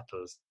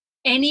battles.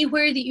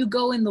 Anywhere that you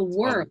go in the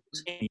world,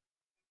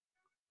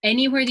 in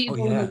the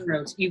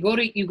world,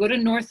 you go to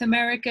North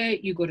America,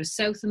 you go to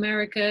South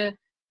America,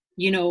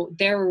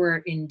 there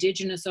were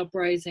indigenous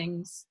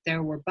uprisings,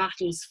 there were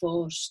battles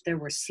fought, there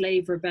were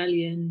slave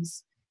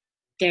rebellions,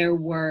 there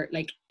were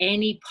like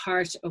any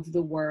part of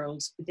the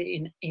world,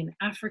 in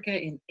Africa,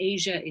 in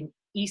Asia, in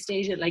East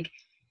Asia, like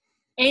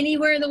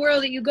anywhere in the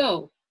world that you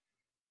go,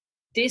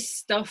 this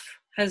stuff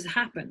has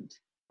happened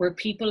where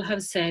people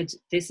have said,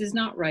 this is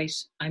not right,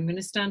 I'm going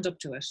to stand up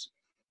to it.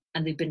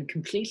 And they've been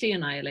completely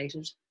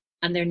annihilated,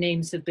 and their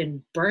names have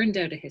been burned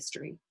out of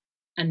history,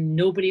 and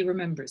nobody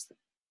remembers them.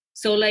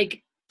 So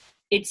like,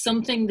 it's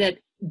something that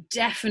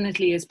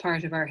definitely is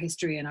part of our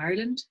history in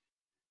Ireland,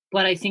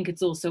 but I think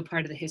it's also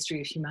part of the history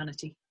of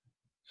humanity.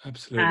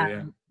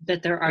 Absolutely,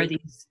 that there are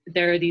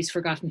these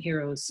forgotten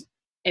heroes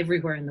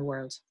everywhere in the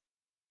world,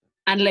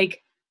 and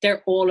like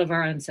they're all of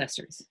our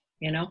ancestors,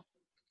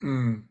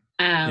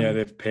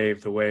 they've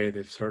paved the way.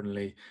 They've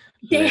certainly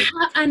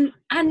and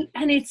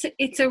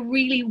it's a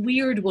really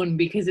weird one,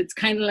 because it's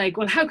kind of like,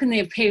 well, how can they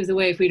have paved the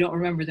way if we don't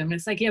remember them? And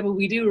it's like, yeah, but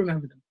we do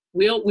remember them.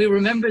 We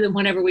remember them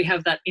whenever we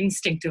have that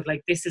instinct of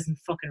like, this isn't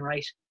fucking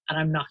right, and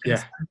I'm not going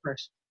to stand for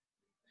it.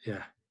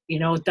 Yeah.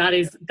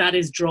 That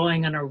is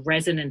drawing on a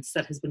resonance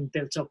that has been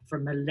built up for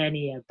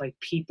millennia by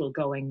people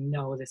going,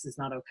 no, this is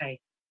not okay.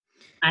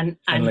 And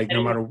like,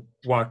 no matter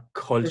what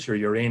culture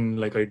you're in,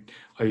 like I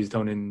was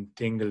down in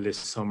Dingle this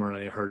summer,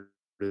 and I heard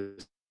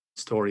the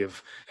story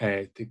of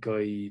the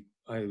guy.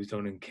 I was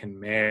down in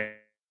Kenmare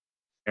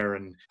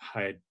and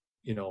had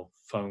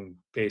found,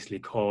 basically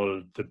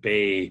called the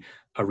bay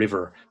a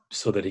river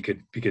so that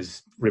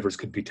because rivers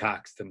could be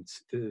taxed and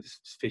the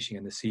fishing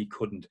in the sea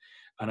couldn't.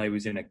 And I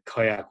was in a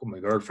kayak with my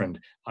girlfriend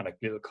on a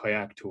little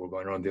kayak tour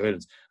going around the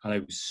islands, and I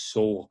was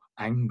so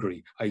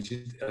angry. I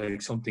just,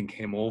 like, something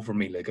came over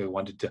me, like I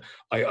wanted to,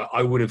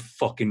 I would have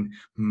fucking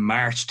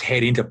marched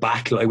head into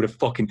battle. I would have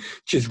fucking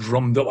just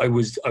rummed up. I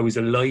was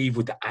alive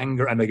with the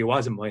anger, and like, it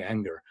wasn't my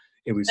anger.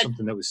 It was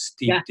something that was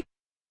steeped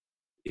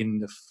in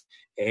the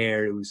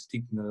air. It was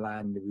steeped in the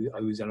land.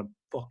 I was on a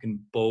fucking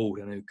boat,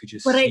 and I could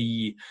just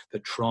see the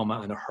trauma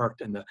and the hurt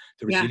and the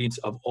resilience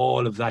of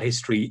all of that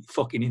history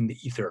fucking in the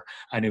ether.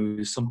 And it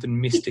was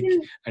something mystic,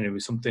 and it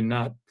was something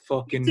not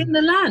fucking in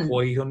the land,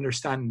 quite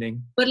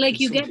understanding. But like,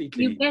 you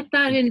get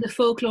that in the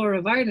folklore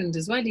of Ireland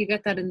as well. You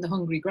get that in the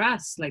hungry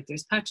grass. Like,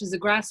 there's patches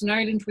of grass in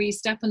Ireland where you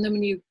step on them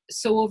and you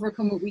so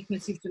overcome with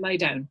weakness you have to lie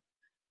down.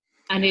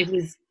 And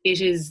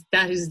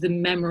that is the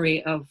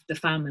memory of the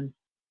famine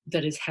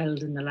that is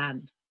held in the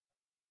land.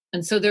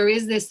 And so there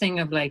is this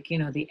thing of like,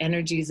 the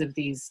energies of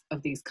these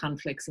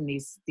conflicts and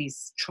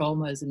these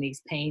traumas and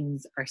these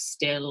pains are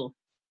still,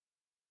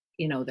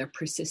 they're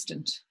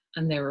persistent,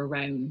 and they're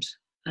around,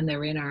 and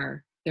they're in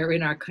our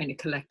kind of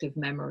collective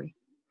memory.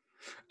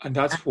 And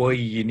that's why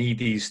you need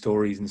these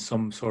stories in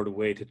some sort of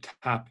way to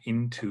tap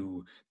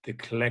into the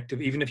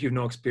collective. Even if you've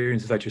no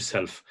experience of that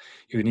yourself,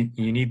 you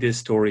need this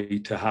story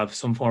to have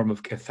some form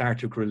of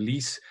cathartic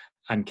release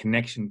and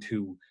connection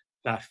to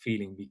that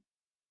feeling.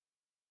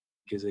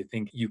 because I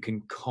think you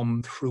can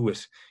come through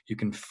it. You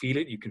can feel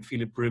it. You can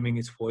feel it brimming.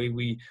 It's why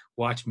we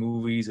watch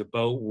movies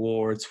about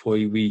war. It's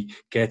why we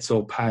get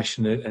so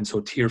passionate and so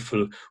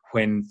tearful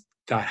when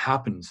that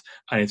happens,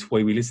 and it's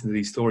why we listen to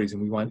these stories,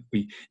 and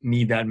we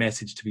need that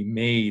message to be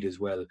made as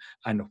well,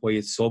 and why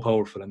it's so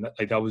powerful. And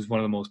that was one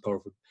of the most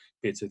powerful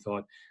bits I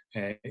thought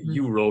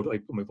you wrote. I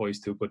put my voice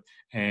to, but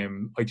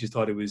I just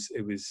thought it was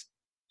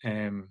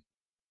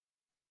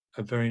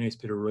a very nice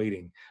bit of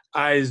writing,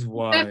 as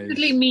was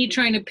definitely me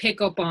trying to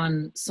pick up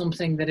on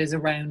something that is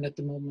around at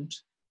the moment,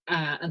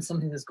 and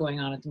something that's going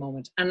on at the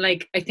moment, and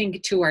like I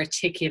think to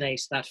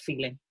articulate that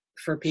feeling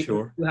for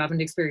people who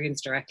haven't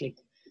experienced directly.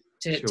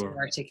 To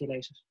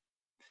articulate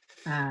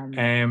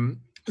it.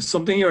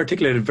 Something you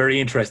articulated very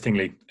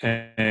interestingly,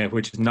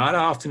 which is not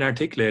often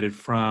articulated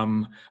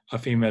from a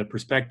female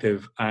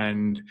perspective.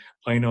 And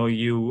I know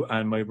you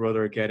and my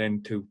brother get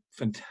into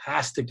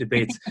fantastic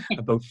debates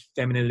about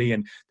femininity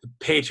and the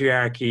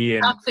patriarchy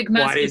and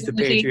what is the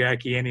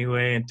patriarchy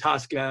anyway, and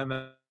toxic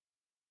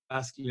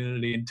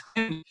masculinity,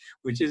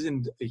 which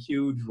isn't a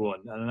huge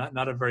one and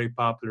not a very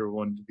popular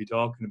one to be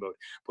talking about.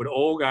 But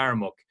Og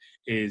Armuk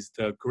is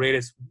the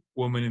greatest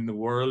woman in the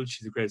world.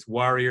 She's the greatest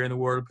warrior in the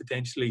world,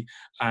 potentially,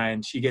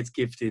 and she gets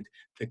gifted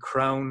the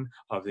crown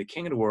of the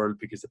king of the world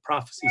because the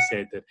prophecy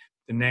said that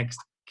the next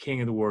king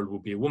of the world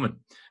will be a woman.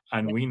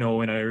 And we know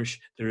in Irish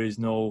there is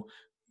no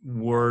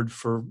word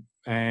for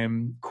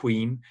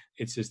queen.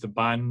 It's just a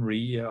ban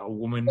ri, a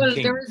woman king. Well,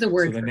 there is a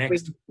word for queen,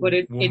 but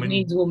it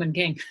means woman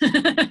king.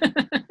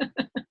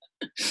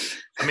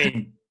 I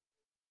mean,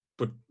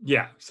 but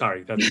yeah,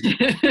 sorry. That's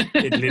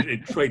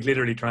it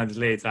literally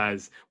translates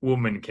as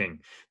woman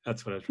king.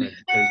 That's what I tried.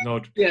 There's no.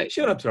 Yeah.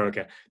 Shut up,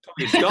 Soraka.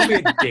 Don't be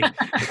a dick.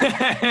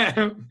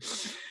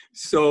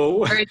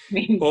 So, Og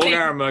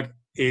Armuk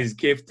is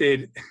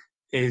gifted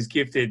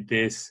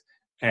this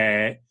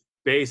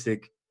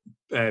basic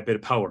bit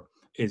of power.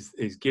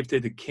 Is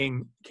gifted the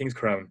king's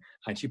crown,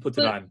 and she puts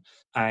it on,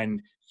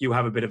 and you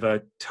have a bit of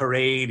a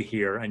tirade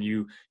here, and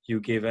you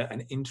give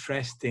an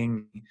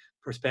interesting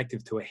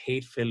perspective to a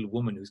hate-filled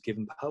woman who's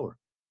given power.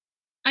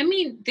 I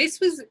mean, this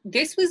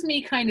was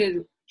me kind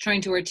of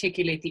trying to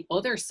articulate the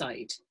other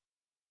side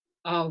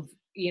of,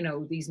 you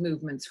know, these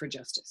movements for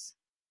justice,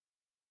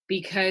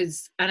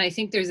 because, and I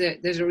think there's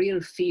a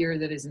real fear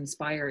that is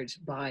inspired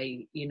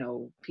by, you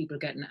know, people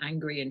getting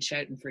angry and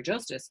shouting for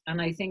justice. And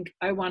I think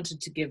I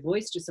wanted to give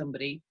voice to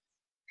somebody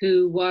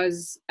who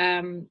was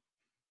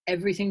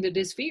everything that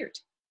is feared,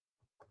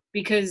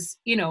 because,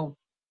 you know,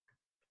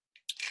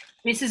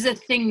 this is a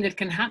thing that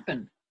can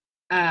happen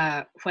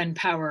when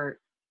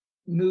power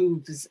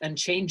moves and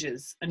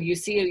changes. And you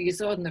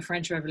saw it in the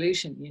French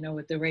Revolution, you know,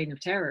 with the Reign of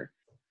Terror,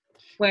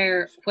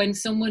 where when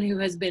someone who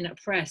has been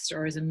oppressed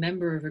or is a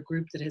member of a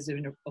group that has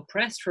been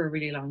oppressed for a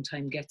really long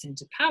time gets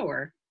into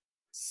power,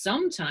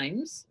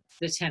 sometimes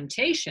the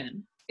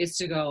temptation is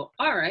to go,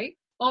 all right,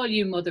 all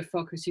you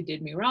motherfuckers who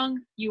did me wrong,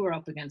 you are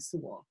up against the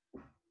wall.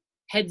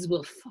 Heads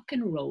will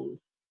fucking roll.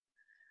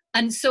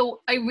 And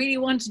so I really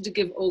wanted to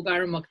give Og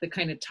Armuk the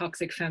kind of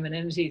toxic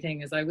femininity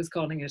thing, as I was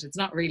calling it. It's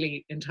not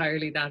really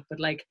entirely that, but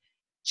like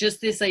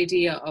just this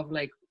idea of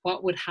like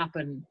what would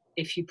happen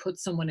if you put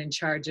someone in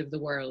charge of the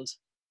world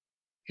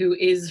who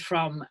is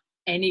from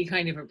any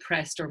kind of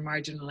oppressed or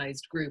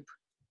marginalized group,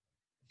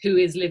 who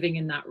is living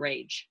in that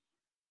rage.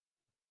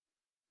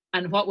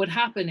 And what would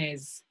happen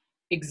is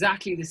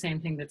exactly the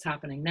same thing that's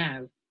happening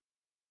now,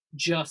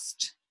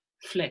 just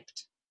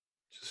flipped.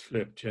 Just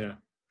flipped, yeah.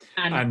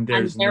 And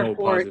there's no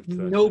positive to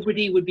that.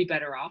 Nobody would be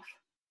better off.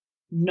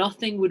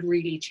 Nothing would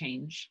really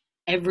change.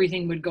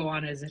 Everything would go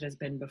on as it has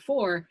been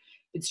before.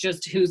 It's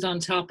just who's on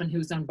top and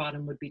who's on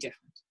bottom would be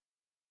different.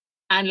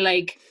 And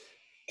like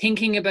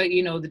thinking about,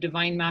 you know, the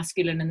divine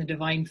masculine and the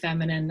divine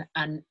feminine,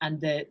 and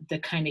the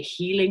kind of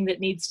healing that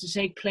needs to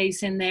take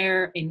place in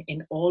there,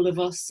 in all of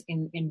us,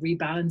 in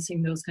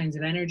rebalancing those kinds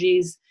of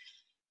energies.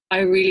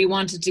 I really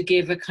wanted to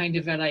give a kind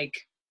of a like,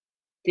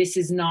 this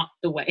is not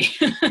the way.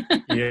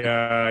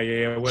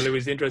 Yeah. Well, it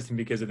was interesting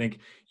because I think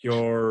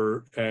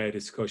your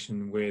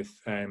discussion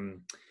with the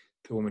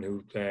woman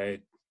who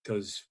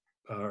does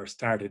or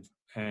started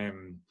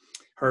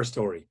her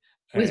story.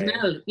 With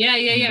Mel.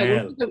 Yeah.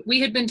 Mel.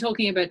 We had been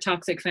talking about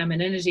toxic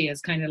femininity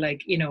as kind of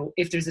like, you know,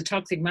 if there's a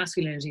toxic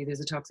masculinity, there's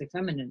a toxic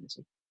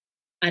femininity.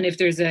 And if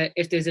there's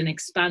an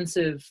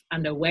expansive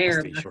and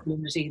aware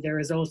masculinity, there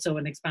is also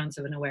an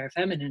expansive and aware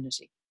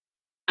femininity.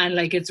 And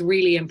like, it's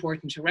really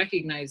important to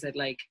recognize that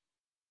like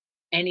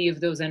any of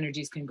those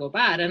energies can go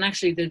bad. And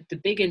actually the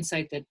big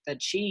insight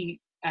that she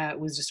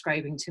was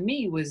describing to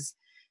me was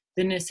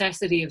the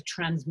necessity of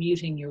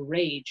transmuting your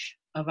rage,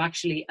 of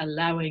actually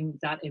allowing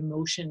that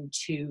emotion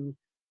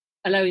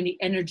allowing the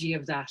energy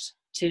of that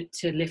to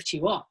lift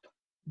you up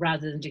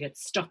rather than to get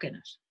stuck in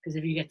it. Because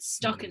if you get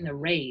stuck in the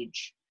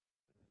rage,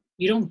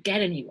 you don't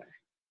get anywhere.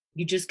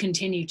 You just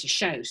continue to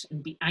shout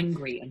and be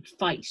angry and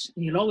fight,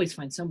 and you'll always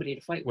find somebody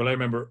to fight with. Well, I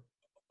remember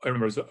I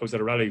was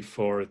at a rally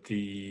for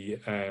the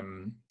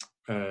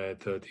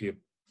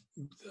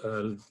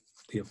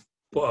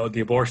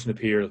abortion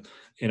appeal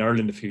in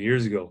Ireland a few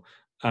years ago,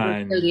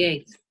 and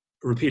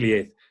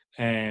Repeal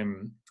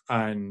and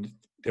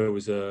there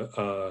was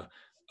a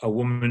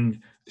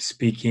woman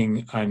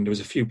speaking, and there was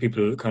a few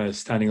people kind of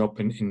standing up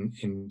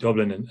in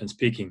Dublin and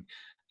speaking,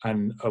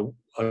 and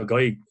a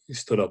guy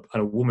stood up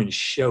and a woman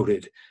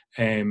shouted,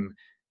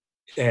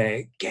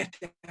 "Get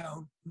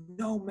down!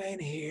 No men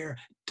here!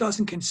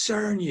 Doesn't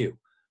concern you!"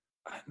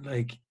 And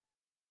like,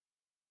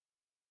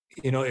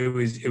 you know, it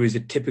was a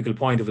typical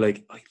point of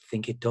like, I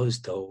think it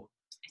does though.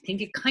 I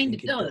think it kind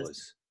of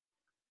does.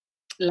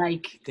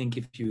 Like, I think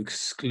if you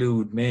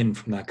exclude men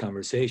from that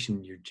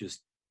conversation, you're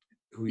just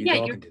who you're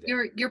talking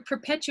to. You're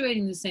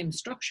perpetuating the same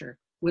structure.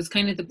 Was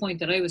kind of the point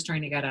that I was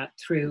trying to get at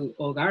through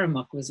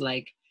Ogaramuk, was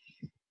like,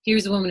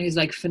 here's a woman who's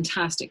like,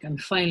 fantastic, I'm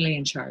finally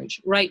in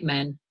charge. Right,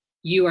 men,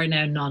 you are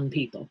now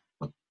non-people.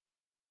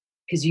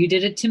 Because you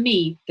did it to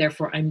me,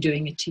 therefore I'm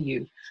doing it to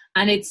you.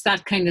 And it's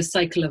that kind of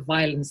cycle of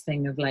violence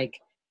thing of like,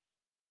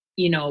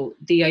 you know,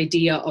 the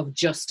idea of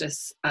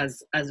justice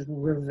as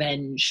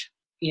revenge.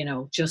 You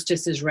know,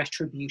 justice is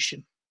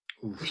retribution.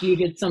 Oof. If you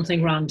did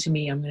something wrong to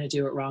me, I'm going to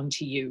do it wrong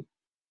to you.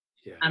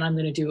 Yeah. And I'm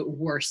going to do it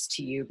worse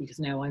to you because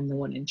now I'm the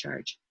one in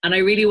charge. And I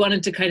really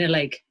wanted to kind of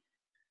like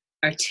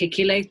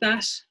articulate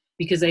that,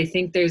 because I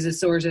think there's a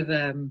sort of,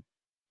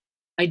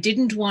 I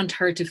didn't want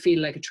her to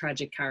feel like a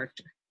tragic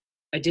character.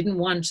 I didn't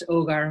want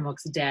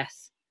Ogaramuk's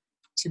death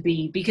to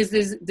be, because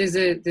there's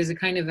a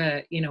kind of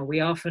a, you know,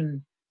 we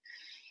often,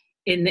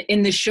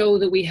 in the show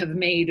that we have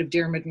made of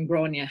Diarmuid and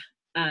Grania,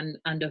 and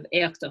of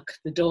Éachdach,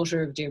 the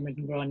daughter of Diarmuid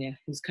and Grania,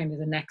 who's kind of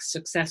the next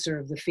successor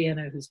of the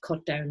Fianna, who's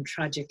cut down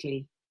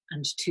tragically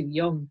and too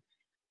young,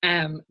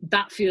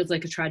 that feels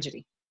like a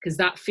tragedy, because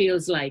that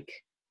feels like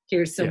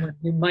here's someone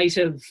who might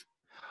have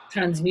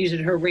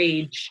transmuted her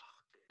rage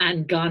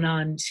and gone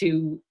on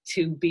to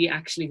be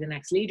actually the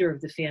next leader of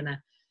the Fianna.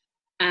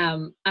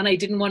 And I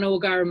didn't want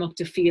Ogaramuk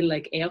to feel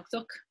like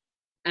Éachdach,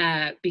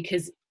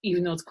 because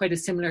even though it's quite a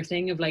similar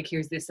thing of like,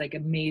 here's this like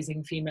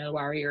amazing female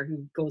warrior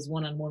who goes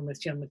one-on-one with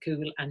Fionn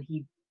McCool and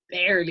he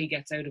barely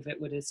gets out of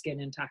it with his skin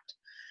intact.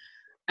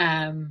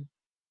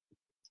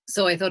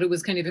 So I thought it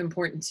was kind of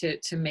important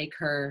to make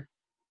her,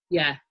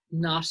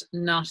 not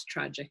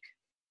tragic,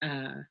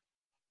 and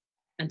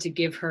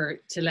to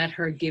let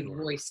her give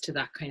voice to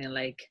that kind of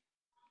like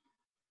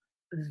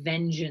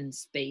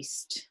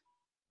vengeance-based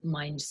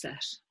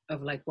mindset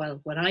of like, well,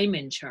 when I'm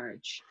in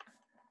charge,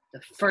 the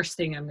first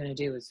thing I'm going to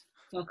do is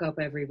fuck up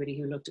everybody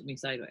who looked at me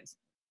sideways,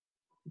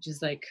 which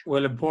is like,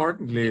 well,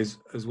 importantly as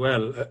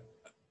well,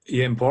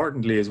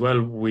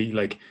 we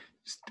like,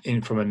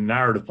 from a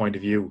narrative point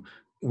of view,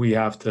 we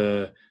have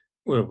to,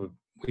 well,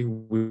 we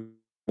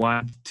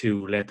want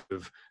to let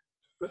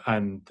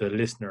and the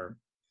listener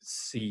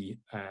see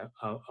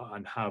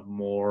and have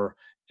more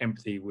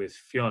empathy with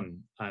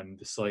Fionn and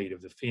the side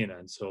of the Fianna,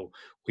 and so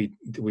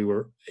we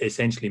were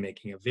essentially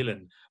making a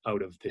villain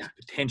out of this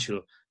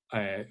potential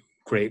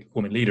great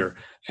woman leader.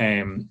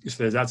 So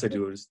there's that side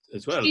to it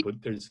as well. But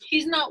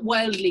she's not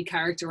wildly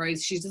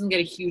characterized. She doesn't get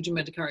a huge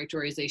amount of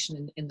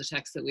characterization in the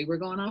text that we were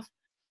going off.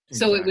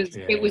 So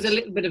exactly, it was a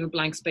little bit of a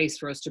blank space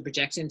for us to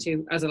project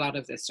into, as a lot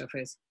of this stuff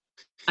is.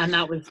 And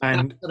that's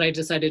what I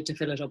decided to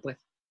fill it up with.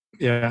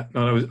 Yeah,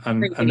 no, it was,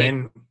 and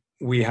then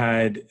we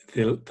had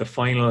the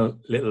final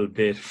little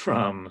bit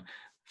from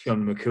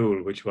Fionn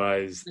McCool, which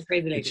was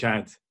the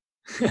chant.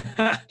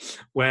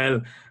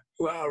 well,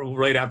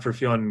 right after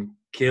Fionn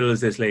kills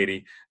this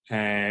lady,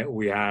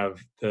 we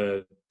have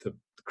the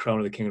crown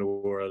of the king of the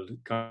world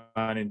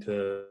gone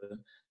into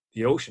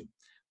the ocean,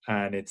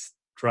 and it's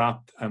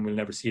dropped and we'll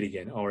never see it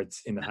again, or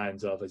it's in the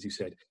hands of, as you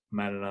said,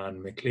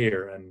 Manannán Mac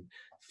Lir, and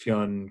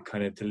Fionn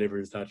kind of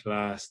delivers that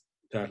last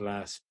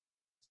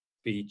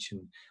speech,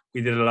 and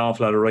we did an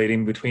awful lot of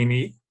writing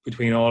between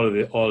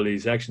all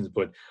these sections,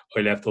 but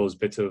I left those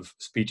bits of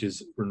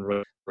speeches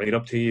run right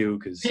up to you,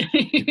 because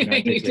you can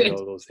articulate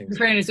all those things. In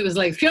fairness, it was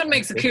like, Fionn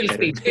makes a cool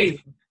speech.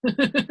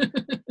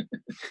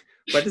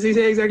 What does he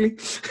say exactly?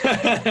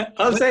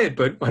 I'll say it,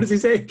 but what does he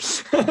say?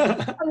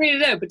 I'll read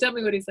it out, but tell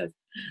me what he says.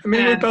 I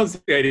mean, we'll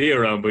bounce the idea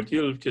around, but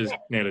you'll just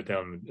nail it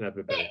down a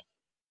bit better.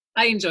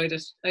 I enjoyed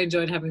it. I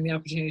enjoyed having the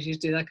opportunity to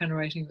do that kind of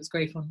writing. It was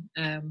great fun.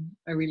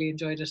 I really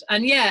enjoyed it.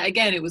 And yeah,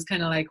 again, it was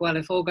kind of like, well,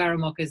 if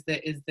Ogaramuk is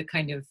the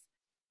kind of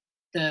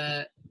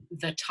the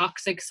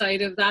toxic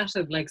side of that,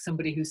 of like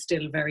somebody who's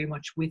still very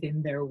much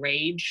within their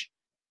rage,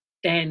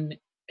 then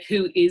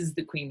who is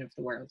the queen of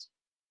the world,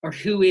 or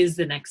who is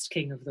the next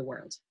king of the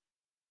world?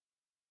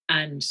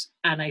 And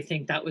I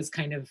think that was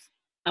kind of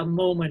a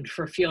moment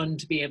for Fionn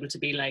to be able to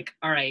be like,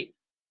 all right,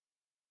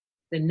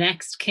 the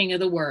next king of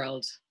the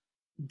world,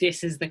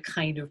 this is the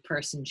kind of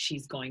person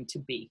she's going to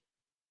be.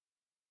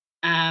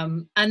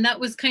 And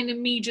that was kind of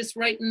me just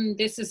writing,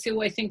 this is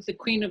who I think the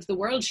queen of the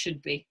world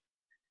should be.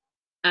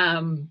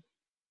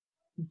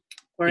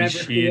 Is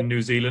she in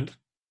New Zealand?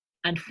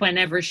 And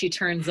whenever she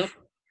turns up.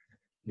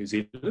 New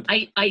Zealand?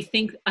 I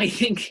think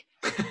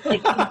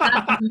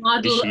that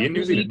model of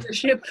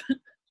leadership.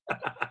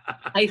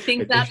 I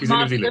think that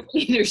model of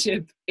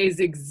leadership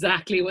is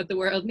exactly what the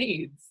world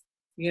needs.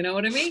 You know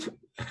what I mean?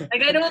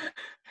 Like, I don't.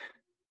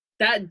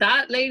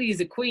 That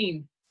lady's a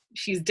queen.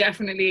 She's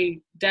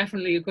definitely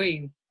a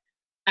queen.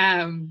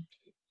 But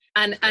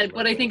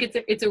I think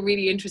it's a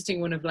really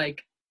interesting one of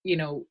like, you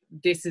know,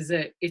 it's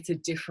a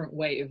different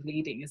way of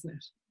leading, isn't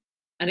it?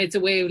 And it's a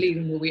way of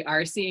leading that we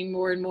are seeing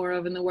more and more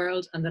of in the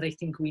world, and that I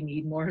think we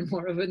need more and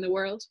more of in the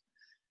world.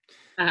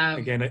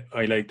 Again,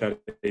 I like that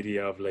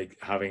idea of like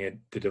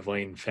having the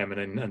divine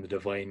feminine and the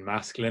divine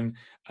masculine,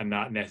 and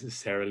not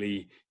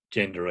necessarily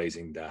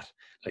genderizing that,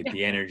 like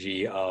the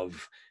energy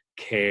of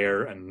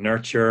care and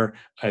nurture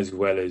as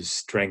well as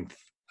strength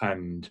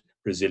and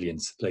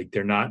resilience. Like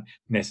they're not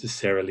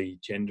necessarily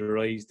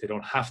genderized. They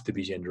don't have to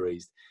be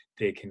genderized.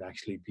 They can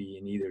actually be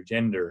in either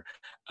gender,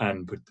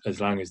 but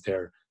as long as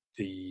they're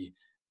the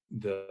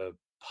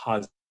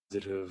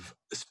positive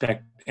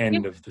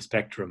end of the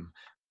spectrum.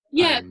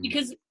 Yeah,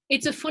 because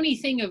it's a funny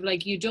thing of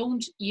like you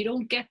don't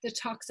get the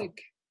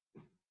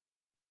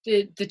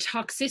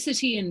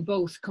toxicity in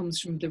both comes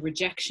from the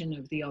rejection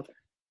of the other.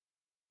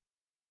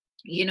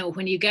 You know,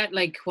 when you get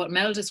like what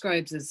Mel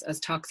describes as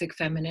toxic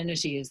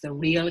femininity is the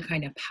real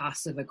kind of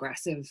passive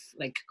aggressive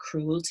like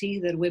cruelty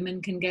that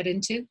women can get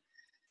into,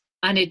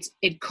 and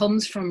it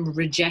comes from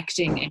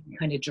rejecting any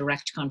kind of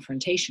direct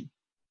confrontation,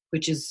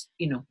 which is,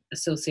 you know,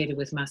 associated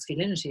with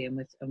masculinity and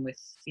with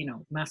you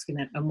know,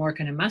 masculine, a more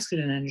kind of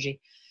masculine energy.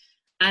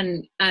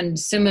 And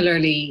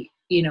similarly,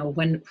 you know,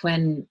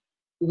 when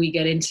we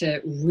get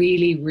into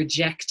really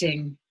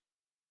rejecting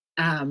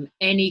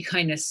any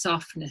kind of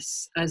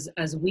softness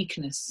as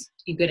weakness,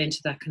 you get into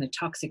that kind of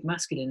toxic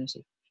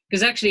masculinity.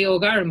 Because actually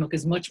Ogaramuk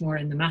is much more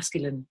in the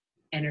masculine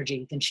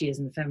energy than she is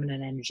in the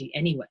feminine energy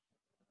anyway.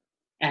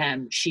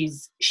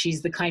 She's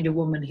the kind of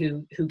woman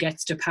who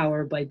gets to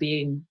power by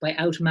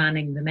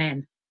outmanning the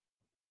men.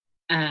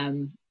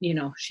 You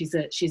know, she's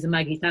a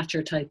Maggie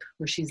Thatcher type,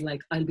 where she's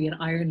like, I'll be an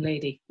iron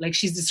lady. Like,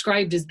 she's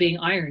described as being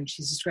iron.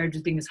 She's described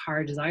as being as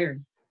hard as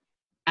iron.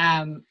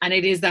 And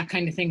it is that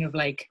kind of thing of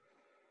like,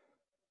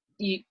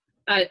 you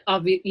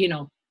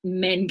know,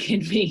 men can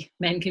be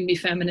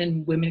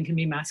feminine, women can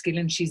be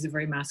masculine. She's a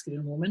very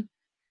masculine woman.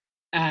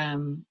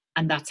 And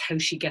that's how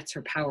she gets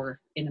her power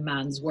in a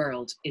man's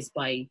world, is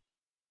by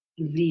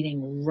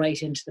leaning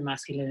right into the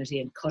masculinity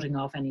and cutting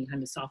off any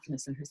kind of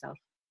softness in herself.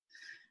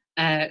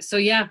 So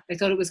yeah, I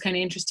thought it was kind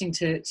of interesting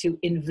to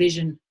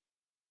envision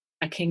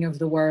a king of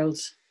the world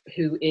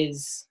who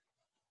is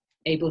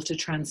able to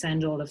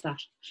transcend all of that.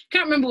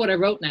 Can't remember what I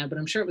wrote now, but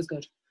I'm sure it was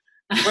good.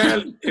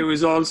 Well, it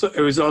was also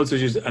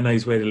just a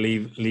nice way to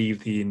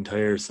leave the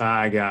entire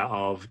saga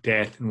of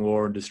death and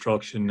war and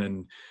destruction,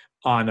 and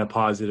on a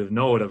positive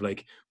note of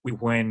like,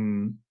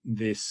 when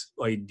this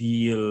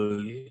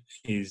ideal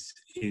is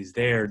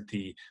there,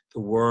 the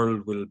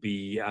world will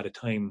be at a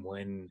time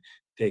when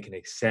they can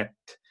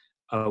accept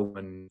a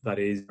woman that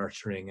is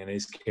nurturing and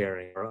is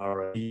caring,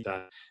 or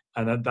that,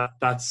 and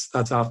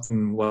that's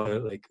often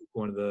what, like,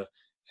 one of the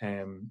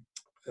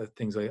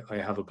things I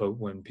have about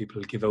when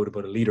people give out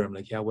about a leader. I'm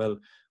like, yeah, well,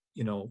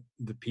 you know,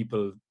 the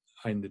people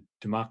in the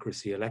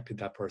democracy elected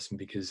that person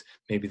because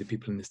maybe the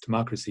people in this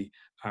democracy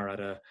are at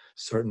a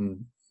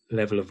certain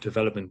level of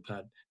development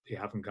that they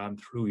haven't gone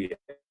through yet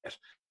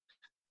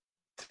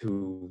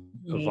to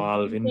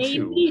evolve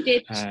into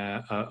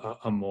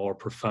a more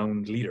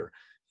profound leader.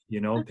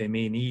 You know, they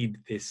may need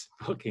this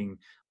fucking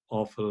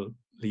awful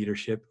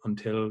leadership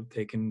until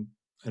they can,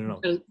 I don't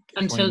know,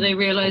 until they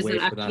realize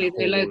that actually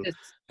they allowed this.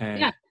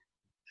 Yeah.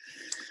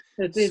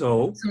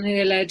 So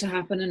something allowed to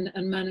happen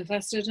and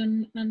manifested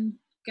and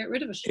get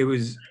rid of it. It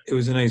was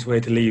a nice way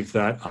to leave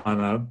that on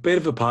a bit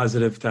of a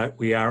positive, that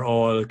we are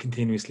all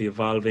continuously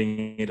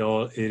evolving. It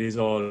is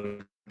all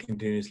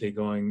continuously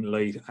going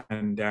light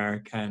and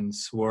dark and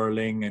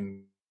swirling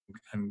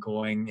and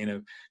going in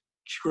a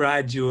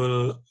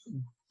gradual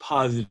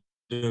positive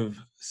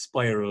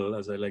spiral,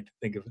 as I like to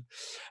think of it.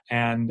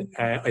 And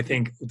I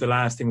think the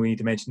last thing we need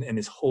to mention in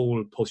this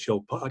whole post-show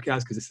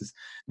podcast, because this is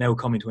now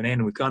coming to an end,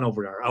 and we've gone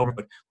over our hour,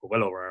 but we're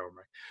well over our hour,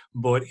 right?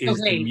 But is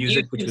the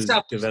music which was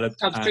developed.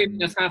 Stopped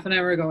streaming us half an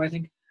hour ago, I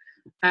think.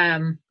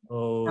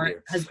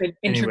 Has been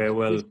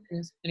anyway.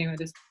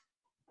 This.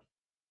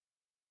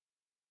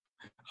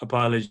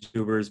 Apologies,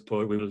 tubers,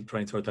 but we will try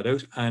and sort that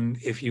out. And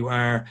if you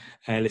are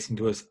listening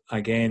to us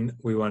again,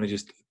 we want to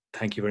just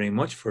thank you very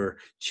much for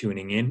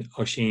tuning in.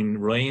 Oisin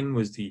Ryan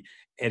was the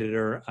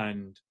editor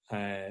and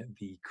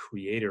the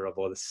creator of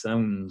all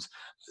the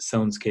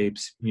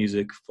soundscapes,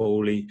 music,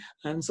 Foley,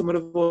 and some of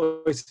the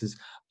voices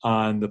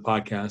on the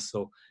podcast.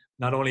 So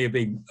not only a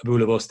big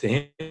bool of us to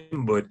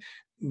him, but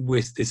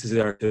this is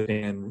our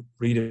thing, and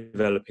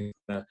redeveloping,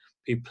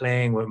 be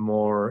playing with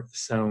more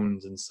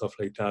sounds and stuff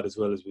like that as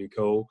well as we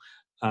go.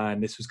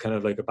 And this was kind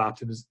of like a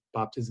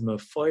baptism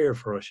of fire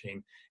for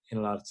Oisin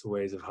in lots of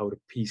ways of how to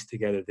piece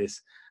together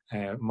this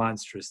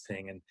monstrous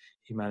thing, and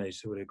he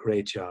managed to do a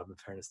great job, in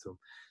fairness to him.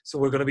 So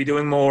we're going to be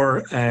doing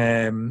more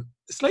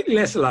slightly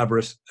less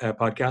elaborate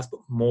podcasts, but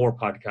more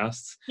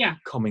podcasts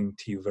coming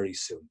to you very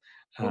soon.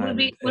 We'll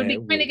be kind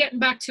of getting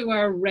back to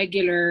our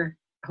regular,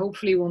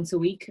 hopefully once a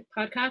week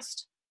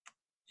podcast.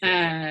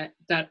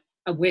 That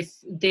with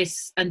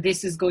this, and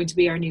this is going to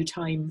be our new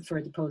time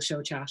for the post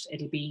show chat.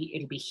 It'll be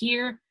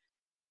here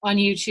on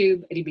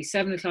YouTube. It'll be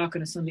 7:00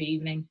 on a Sunday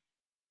evening.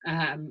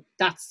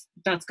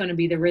 That's going to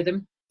be the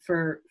rhythm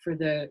for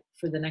the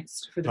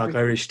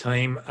Irish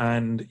time,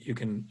 and you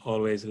can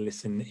always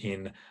listen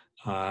in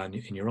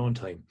your own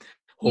time.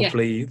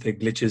 Hopefully the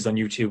glitches on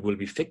YouTube will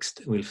be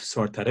fixed. We'll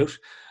sort that out.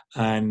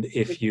 And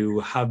if you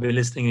have been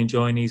listening and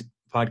enjoying these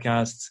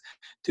podcasts,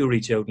 do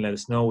reach out and let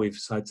us know. We've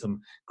had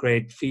some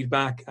great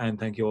feedback, and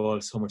thank you all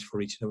so much for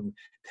reaching out and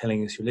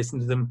telling us you listen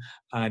to them.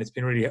 And it's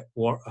been really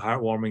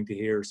heartwarming to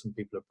hear some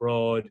people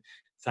abroad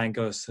thank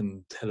us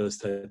and tell us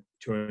that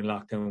during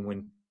lockdown,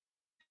 when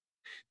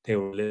they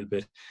were a little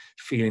bit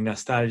feeling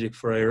nostalgic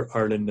for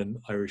Ireland and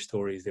Irish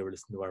stories, they were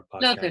listening to our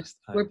podcast.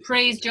 We're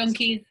praise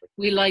junkies.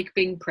 We like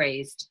being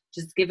praised.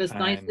 Just give us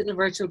nice little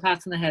virtual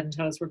pats on the head and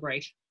tell us we're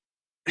great.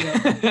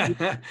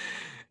 Yeah.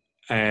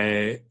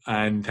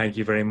 And thank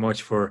you very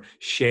much for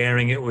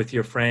sharing it with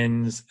your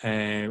friends.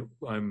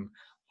 I'm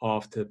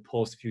off to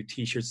post a few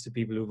t-shirts to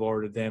people who've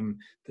ordered them.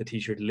 The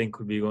t-shirt link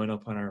will be going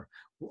up on our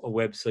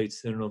website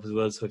soon enough as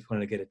well, so if you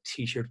want to get a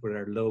t-shirt with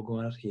our logo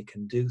on it, you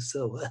can do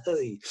so.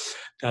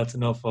 That's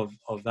enough of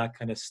that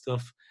kind of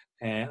stuff.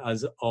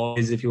 As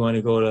always, if you want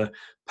to go to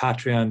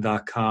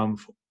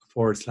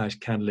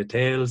patreon.com/Candlelit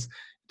Tales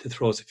to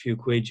throw us a few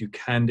quid, you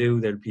can do.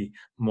 There'll be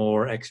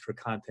more extra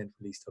content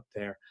released up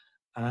there.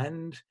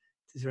 And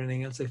is there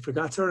anything else I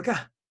forgot,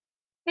 Sorcha?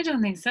 I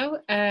don't think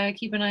so.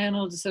 Keep an eye on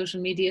all the social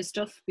media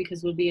stuff,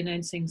 because we'll be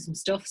announcing some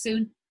stuff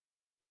soon.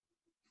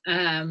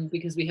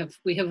 Because we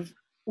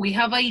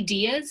have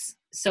ideas,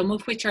 some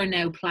of which are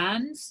now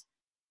plans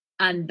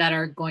and that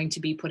are going to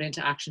be put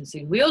into action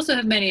soon. We also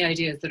have many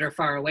ideas that are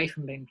far away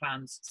from being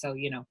plans. So,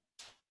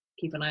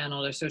 keep an eye on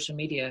all our social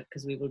media,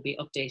 because we will be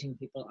updating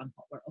people on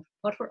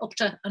what we're up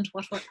to and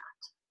what we're at.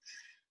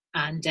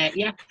 And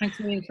thanks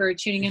a million for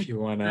tuning in. If you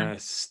want to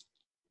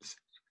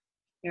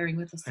bearing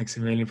with us. Thanks a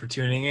million for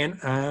tuning in,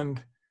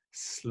 and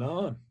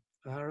Slán.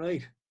 All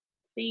right.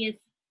 See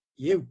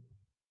you.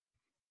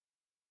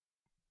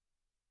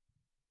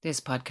 This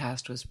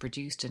podcast was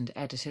produced and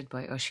edited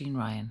by Oisín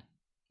Ryan.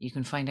 You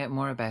can find out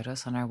more about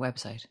us on our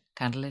website,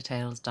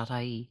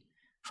 candlelittales.ie.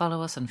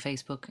 Follow us on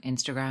Facebook,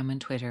 Instagram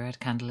and Twitter at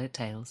Candlelit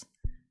Tales.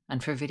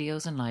 And for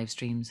videos and live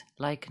streams,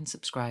 like and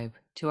subscribe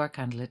to our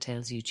Candlelit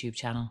Tales YouTube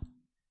channel,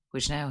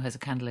 which now has a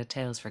Candlelit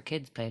Tales for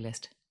Kids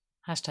playlist,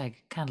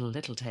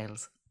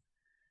 #CandleLittleTales.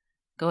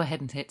 Go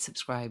ahead and hit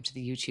subscribe to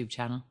the YouTube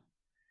channel.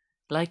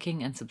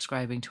 Liking and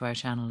subscribing to our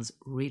channels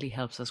really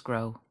helps us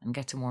grow and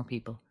get to more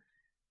people.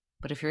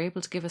 But if you're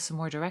able to give us some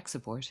more direct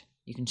support,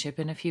 you can chip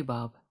in a few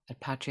bob at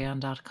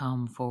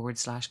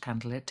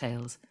patreon.com/Candlelit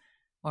Tales,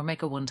 or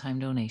make a one-time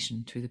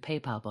donation through the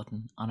PayPal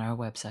button on our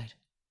website.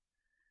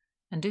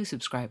 And do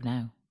subscribe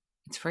now.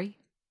 It's free.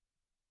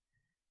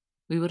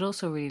 We would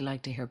also really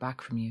like to hear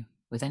back from you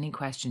with any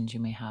questions you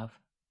may have.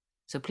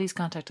 So please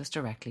contact us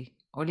directly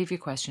or leave your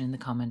question in the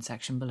comment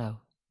section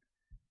below.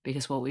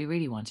 Because what we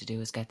really want to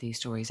do is get these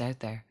stories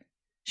out there,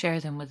 share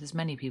them with as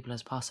many people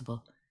as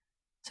possible.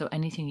 So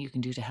anything you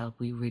can do to help,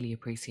 we really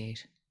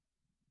appreciate.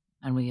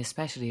 And we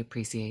especially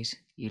appreciate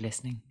you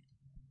listening.